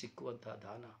ನಮಗೆ ಸಿಕ್ಕುವಂತಹ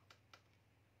ದಾನ,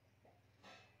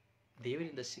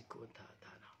 ದೇವರಿಂದ ಸಿಕ್ಕುವಂತಹ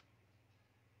ದಾನ.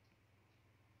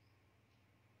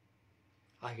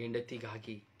 ಆ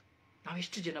ಹೆಂಡತಿಗಾಗಿ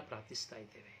ನಾವೆಷ್ಟು ಜನ ಪ್ರಾರ್ಥಿಸ್ತಾ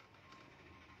ಇದ್ದೇವೆ,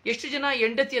 ಎಷ್ಟು ಜನ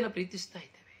ಹೆಂಡತಿಯನ್ನು ಪ್ರೀತಿಸ್ತಾ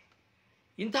ಇದ್ದೇವೆ.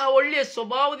 ಇಂತಹ ಒಳ್ಳೆಯ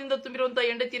ಸ್ವಭಾವದಿಂದ ತುಂಬಿರುವಂತಹ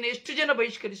ಹೆಂಡತಿಯನ್ನು ಎಷ್ಟು ಜನ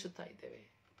ಬಹಿಷ್ಕರಿಸುತ್ತಾ ಇದ್ದೇವೆ.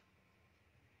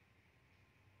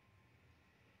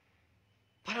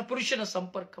 ಪರಪುರುಷನ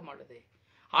ಸಂಪರ್ಕ ಮಾಡದೆ,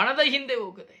 ಹಣದ ಹಿಂದೆ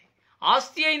ಹೋಗದೆ,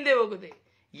 ಆಸ್ತಿಯ ಹಿಂದೆ ಹೋಗದೆ,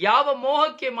 ಯಾವ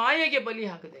ಮೋಹಕ್ಕೆ ಮಾಯೆಗೆ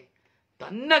ಬಲಿಯಾಗದೆ,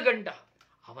 ತನ್ನ ಗಂಡ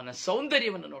ಅವನ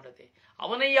ಸೌಂದರ್ಯವನ್ನು ನೋಡದೆ,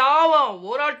 ಅವನ ಯಾವ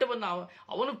ಹೋರಾಟವನ್ನು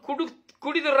ಅವನು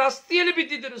ಕುಡಿದು ರಸ್ತೆಯಲ್ಲಿ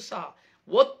ಬಿದ್ದಿದ್ದರೂ ಸಹ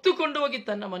ಒತ್ತುಕೊಂಡು ಹೋಗಿ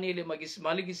ತನ್ನ ಮನೆಯಲ್ಲಿ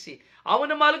ಮಲಗಿಸಿ,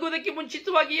 ಅವನು ಮಲಗುವುದಕ್ಕೆ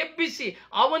ಮುಂಚಿತವಾಗಿ ಎಬ್ಬಿಸಿ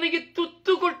ಅವನಿಗೆ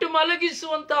ತುತ್ತು ಕೊಟ್ಟು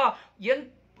ಮಲಗಿಸುವಂತಹ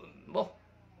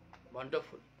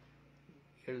ವಂಡರ್ಫುಲ್,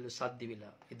 ಹೇಳಲು ಸಾಧ್ಯವಿಲ್ಲ.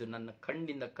 ಇದು ನನ್ನ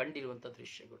ಕಣ್ಣಿಂದ ಕಂಡಿರುವಂತಹ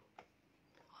ದೃಶ್ಯಗಳು.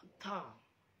 ಅಂತ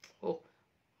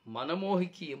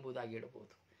ಮನಮೋಹಿಕಿ ಎಂಬುದಾಗಿ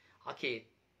ಹೇಳಬಹುದು. ಆಕೆ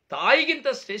ತಾಯಿಗಿಂತ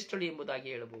ಶ್ರೇಷ್ಠಳು ಎಂಬುದಾಗಿ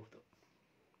ಹೇಳಬಹುದು.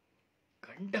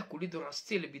 ಗಂಡ ಕುಡಿದು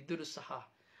ರಸ್ತೆಯಲ್ಲಿ ಬಿದ್ದರೂ ಸಹ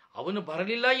ಅವನು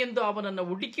ಬರಲಿಲ್ಲ ಎಂದು ಅವನನ್ನು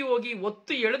ಹುಡುಕಿ ಹೋಗಿ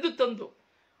ಒತ್ತು ಎಳೆದು ತಂದು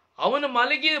ಅವನು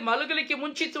ಮಲಗಲಿಕ್ಕೆ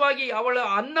ಮುಂಚಿತವಾಗಿ ಅವಳ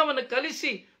ಅನ್ನವನ್ನು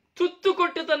ಕಲಿಸಿ ತುತ್ತು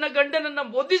ಕೊಟ್ಟು ತನ್ನ ಗಂಡನನ್ನ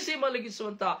ಒದಿಸಿ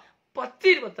ಮಲಗಿಸುವಂತ ಪತ್ತಿ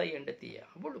ಇರುವಂತ ಹೆಂಡತಿಯ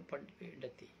ಅವಳು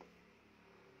ಹೆಂಡತಿ.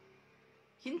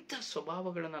 ಇಂಥ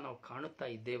ಸ್ವಭಾವಗಳನ್ನ ನಾವು ಕಾಣುತ್ತಾ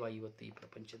ಇದ್ದೇವಾ ಇವತ್ತು ಈ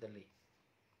ಪ್ರಪಂಚದಲ್ಲಿ?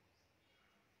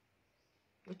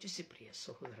 ಯೋಚಿಸಿ ಪ್ರಿಯ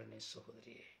ಸಹೋದರನೇ,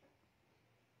 ಸಹೋದರಿಯೇ.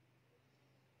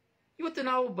 ಇವತ್ತು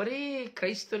ನಾವು ಬರೀ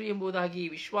ಕ್ರೈಸ್ತರು ಎಂಬುದಾಗಿ,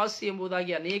 ವಿಶ್ವಾಸಿ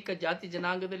ಎಂಬುದಾಗಿ ಅನೇಕ ಜಾತಿ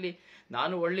ಜನಾಂಗದಲ್ಲಿ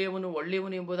ನಾನು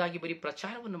ಒಳ್ಳೆಯವನು ಎಂಬುದಾಗಿ ಬರೀ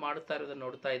ಪ್ರಚಾರವನ್ನು ಮಾಡುತ್ತಾ ಇರೋದನ್ನು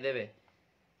ನೋಡ್ತಾ ಇದ್ದೇವೆ.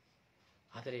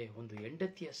 ಆದರೆ ಒಂದು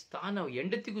ಹೆಂಡತಿಯ ಸ್ಥಾನ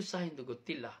ಹೆಂಡತಿಗೂ ಸಹ ಎಂದು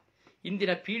ಗೊತ್ತಿಲ್ಲ.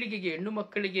 ಇಂದಿನ ಪೀಳಿಗೆಗೆ, ಹೆಣ್ಣು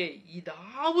ಮಕ್ಕಳಿಗೆ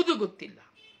ಇದಾವುದು ಗೊತ್ತಿಲ್ಲ.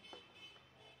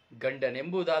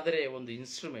 ಗಂಡನೆಂಬುದಾದರೆ ಒಂದು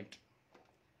ಇನ್ಸ್ಟ್ರೂಮೆಂಟ್.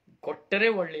 ಕೊಟ್ಟರೆ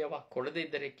ಒಳ್ಳೆಯವ, ಕೊಡದೇ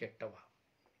ಇದ್ದರೆ ಕೆಟ್ಟವ,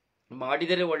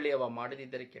 ಮಾಡಿದರೆ ಒಳ್ಳೆಯವ,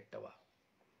 ಮಾಡದಿದ್ದರೆ ಕೆಟ್ಟವ,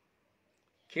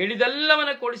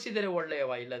 ಕೇಳಿದೆಲ್ಲವನ್ನ ಕೊಡಿಸಿದರೆ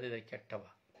ಒಳ್ಳೆಯವ, ಇಲ್ಲದಿದ್ದರೆ ಕೆಟ್ಟವ.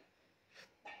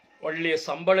 ಒಳ್ಳೆಯ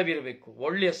ಸಂಬಳವಿರಬೇಕು,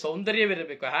 ಒಳ್ಳೆಯ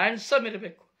ಸೌಂದರ್ಯವಿರಬೇಕು, ಹ್ಯಾಂಡ್ಸಮ್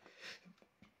ಇರಬೇಕು.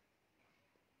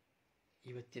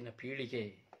 ಇವತ್ತಿನ ಪೀಳಿಗೆ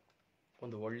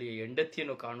ಒಂದು ಒಳ್ಳೆಯ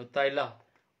ಹೆಂಡತಿಯನ್ನು ಕಾಣುತ್ತಾ ಇಲ್ಲ,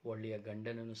 ಒಳ್ಳೆಯ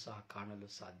ಗಂಡನನ್ನು ಸಹ ಕಾಣಲು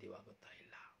ಸಾಧ್ಯವಾಗುತ್ತಾ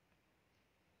ಇಲ್ಲ.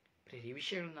 ಈ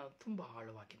ವಿಷಯಗಳನ್ನು ನಾವು ತುಂಬಾ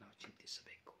ಆಳವಾಗಿ ನಾವು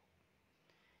ಚಿಂತಿಸಬೇಕು.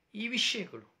 ಈ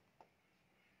ವಿಷಯಗಳು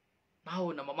ನಾವು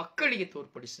ನಮ್ಮ ಮಕ್ಕಳಿಗೆ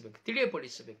ತೋರ್ಪಡಿಸಬೇಕು,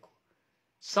 ತಿಳಿಯಪಡಿಸಬೇಕು.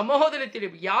 ಸಮೂಹದಲ್ಲಿ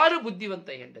ತಿಳಿಯಬೇಕು ಯಾರು ಬುದ್ಧಿವಂತ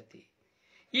ಹೆಂಡತಿ.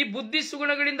 ಈ ಬುದ್ಧಿ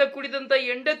ಸುಗುಣಗಳಿಂದ ಕೂಡಿದಂತ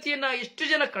ಹೆಂಡತಿಯನ್ನ ಎಷ್ಟು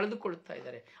ಜನ ಕಳೆದುಕೊಳ್ಳುತ್ತಾ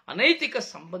ಇದ್ದಾರೆ. ಅನೈತಿಕ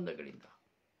ಸಂಬಂಧಗಳಿಂದ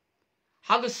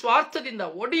ಹಾಗೂ ಸ್ವಾರ್ಥದಿಂದ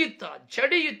ಒಡೆಯುತ್ತಾ,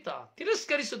 ಜಡೆಯುತ್ತಾ,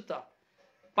 ತಿರಸ್ಕರಿಸುತ್ತಾ,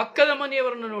 ಪಕ್ಕದ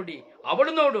ಮನೆಯವರನ್ನು ನೋಡಿ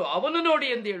ಅವಳು ನೋಡು, ಅವನು ನೋಡಿ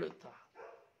ಎಂದು ಹೇಳುತ್ತಾ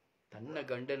ತನ್ನ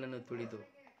ಗಂಡನನ್ನು ತುಳಿದು,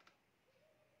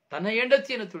 ತನ್ನ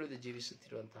ಹೆಂಡತಿಯನ್ನು ತುಳಿದು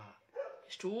ಜೀವಿಸುತ್ತಿರುವಂತಹ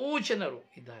ಎಷ್ಟೋ ಜನರು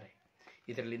ಇದ್ದಾರೆ.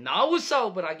 ಇದರಲ್ಲಿ ನಾವು ಸಹ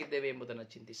ಒಬ್ಬರಾಗಿದ್ದೇವೆ ಎಂಬುದನ್ನು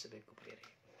ಚಿಂತಿಸಬೇಕು ಪ್ರಿಯರೇ.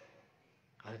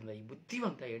 ಆದ್ದರಿಂದ ಈ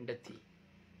ಬುದ್ಧಿವಂತ ಹೆಂಡತಿ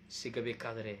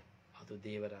ಸಿಗಬೇಕಾದರೆ ಅದು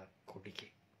ದೇವರ ಕೊಡುಗೆ,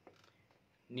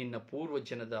 ನಿನ್ನ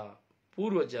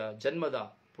ಪೂರ್ವ ಜನ್ಮದ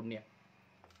ಪುಣ್ಯ.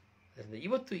 ಅದರಿಂದ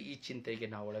ಇವತ್ತು ಈ ಚಿಂತೆಗೆ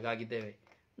ನಾವು ಒಳಗಾಗಿದ್ದೇವೆ.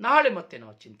 ನಾಳೆ ಮತ್ತೆ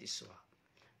ನಾವು ಚಿಂತಿಸುವ.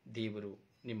 ದೇವರು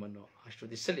ನಿಮ್ಮನ್ನು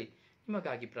ಆಶೀರ್ವದಿಸಲಿ.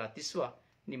 ನಿಮಗಾಗಿ ಪ್ರಾರ್ಥಿಸುವ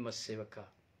ನಿಮ್ಮ ಸೇವಕ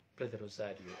ಬ್ರದರ್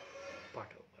ರೊಸಾರಿಯೋ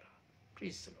ಪಾಠ.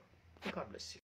 Please god bless you.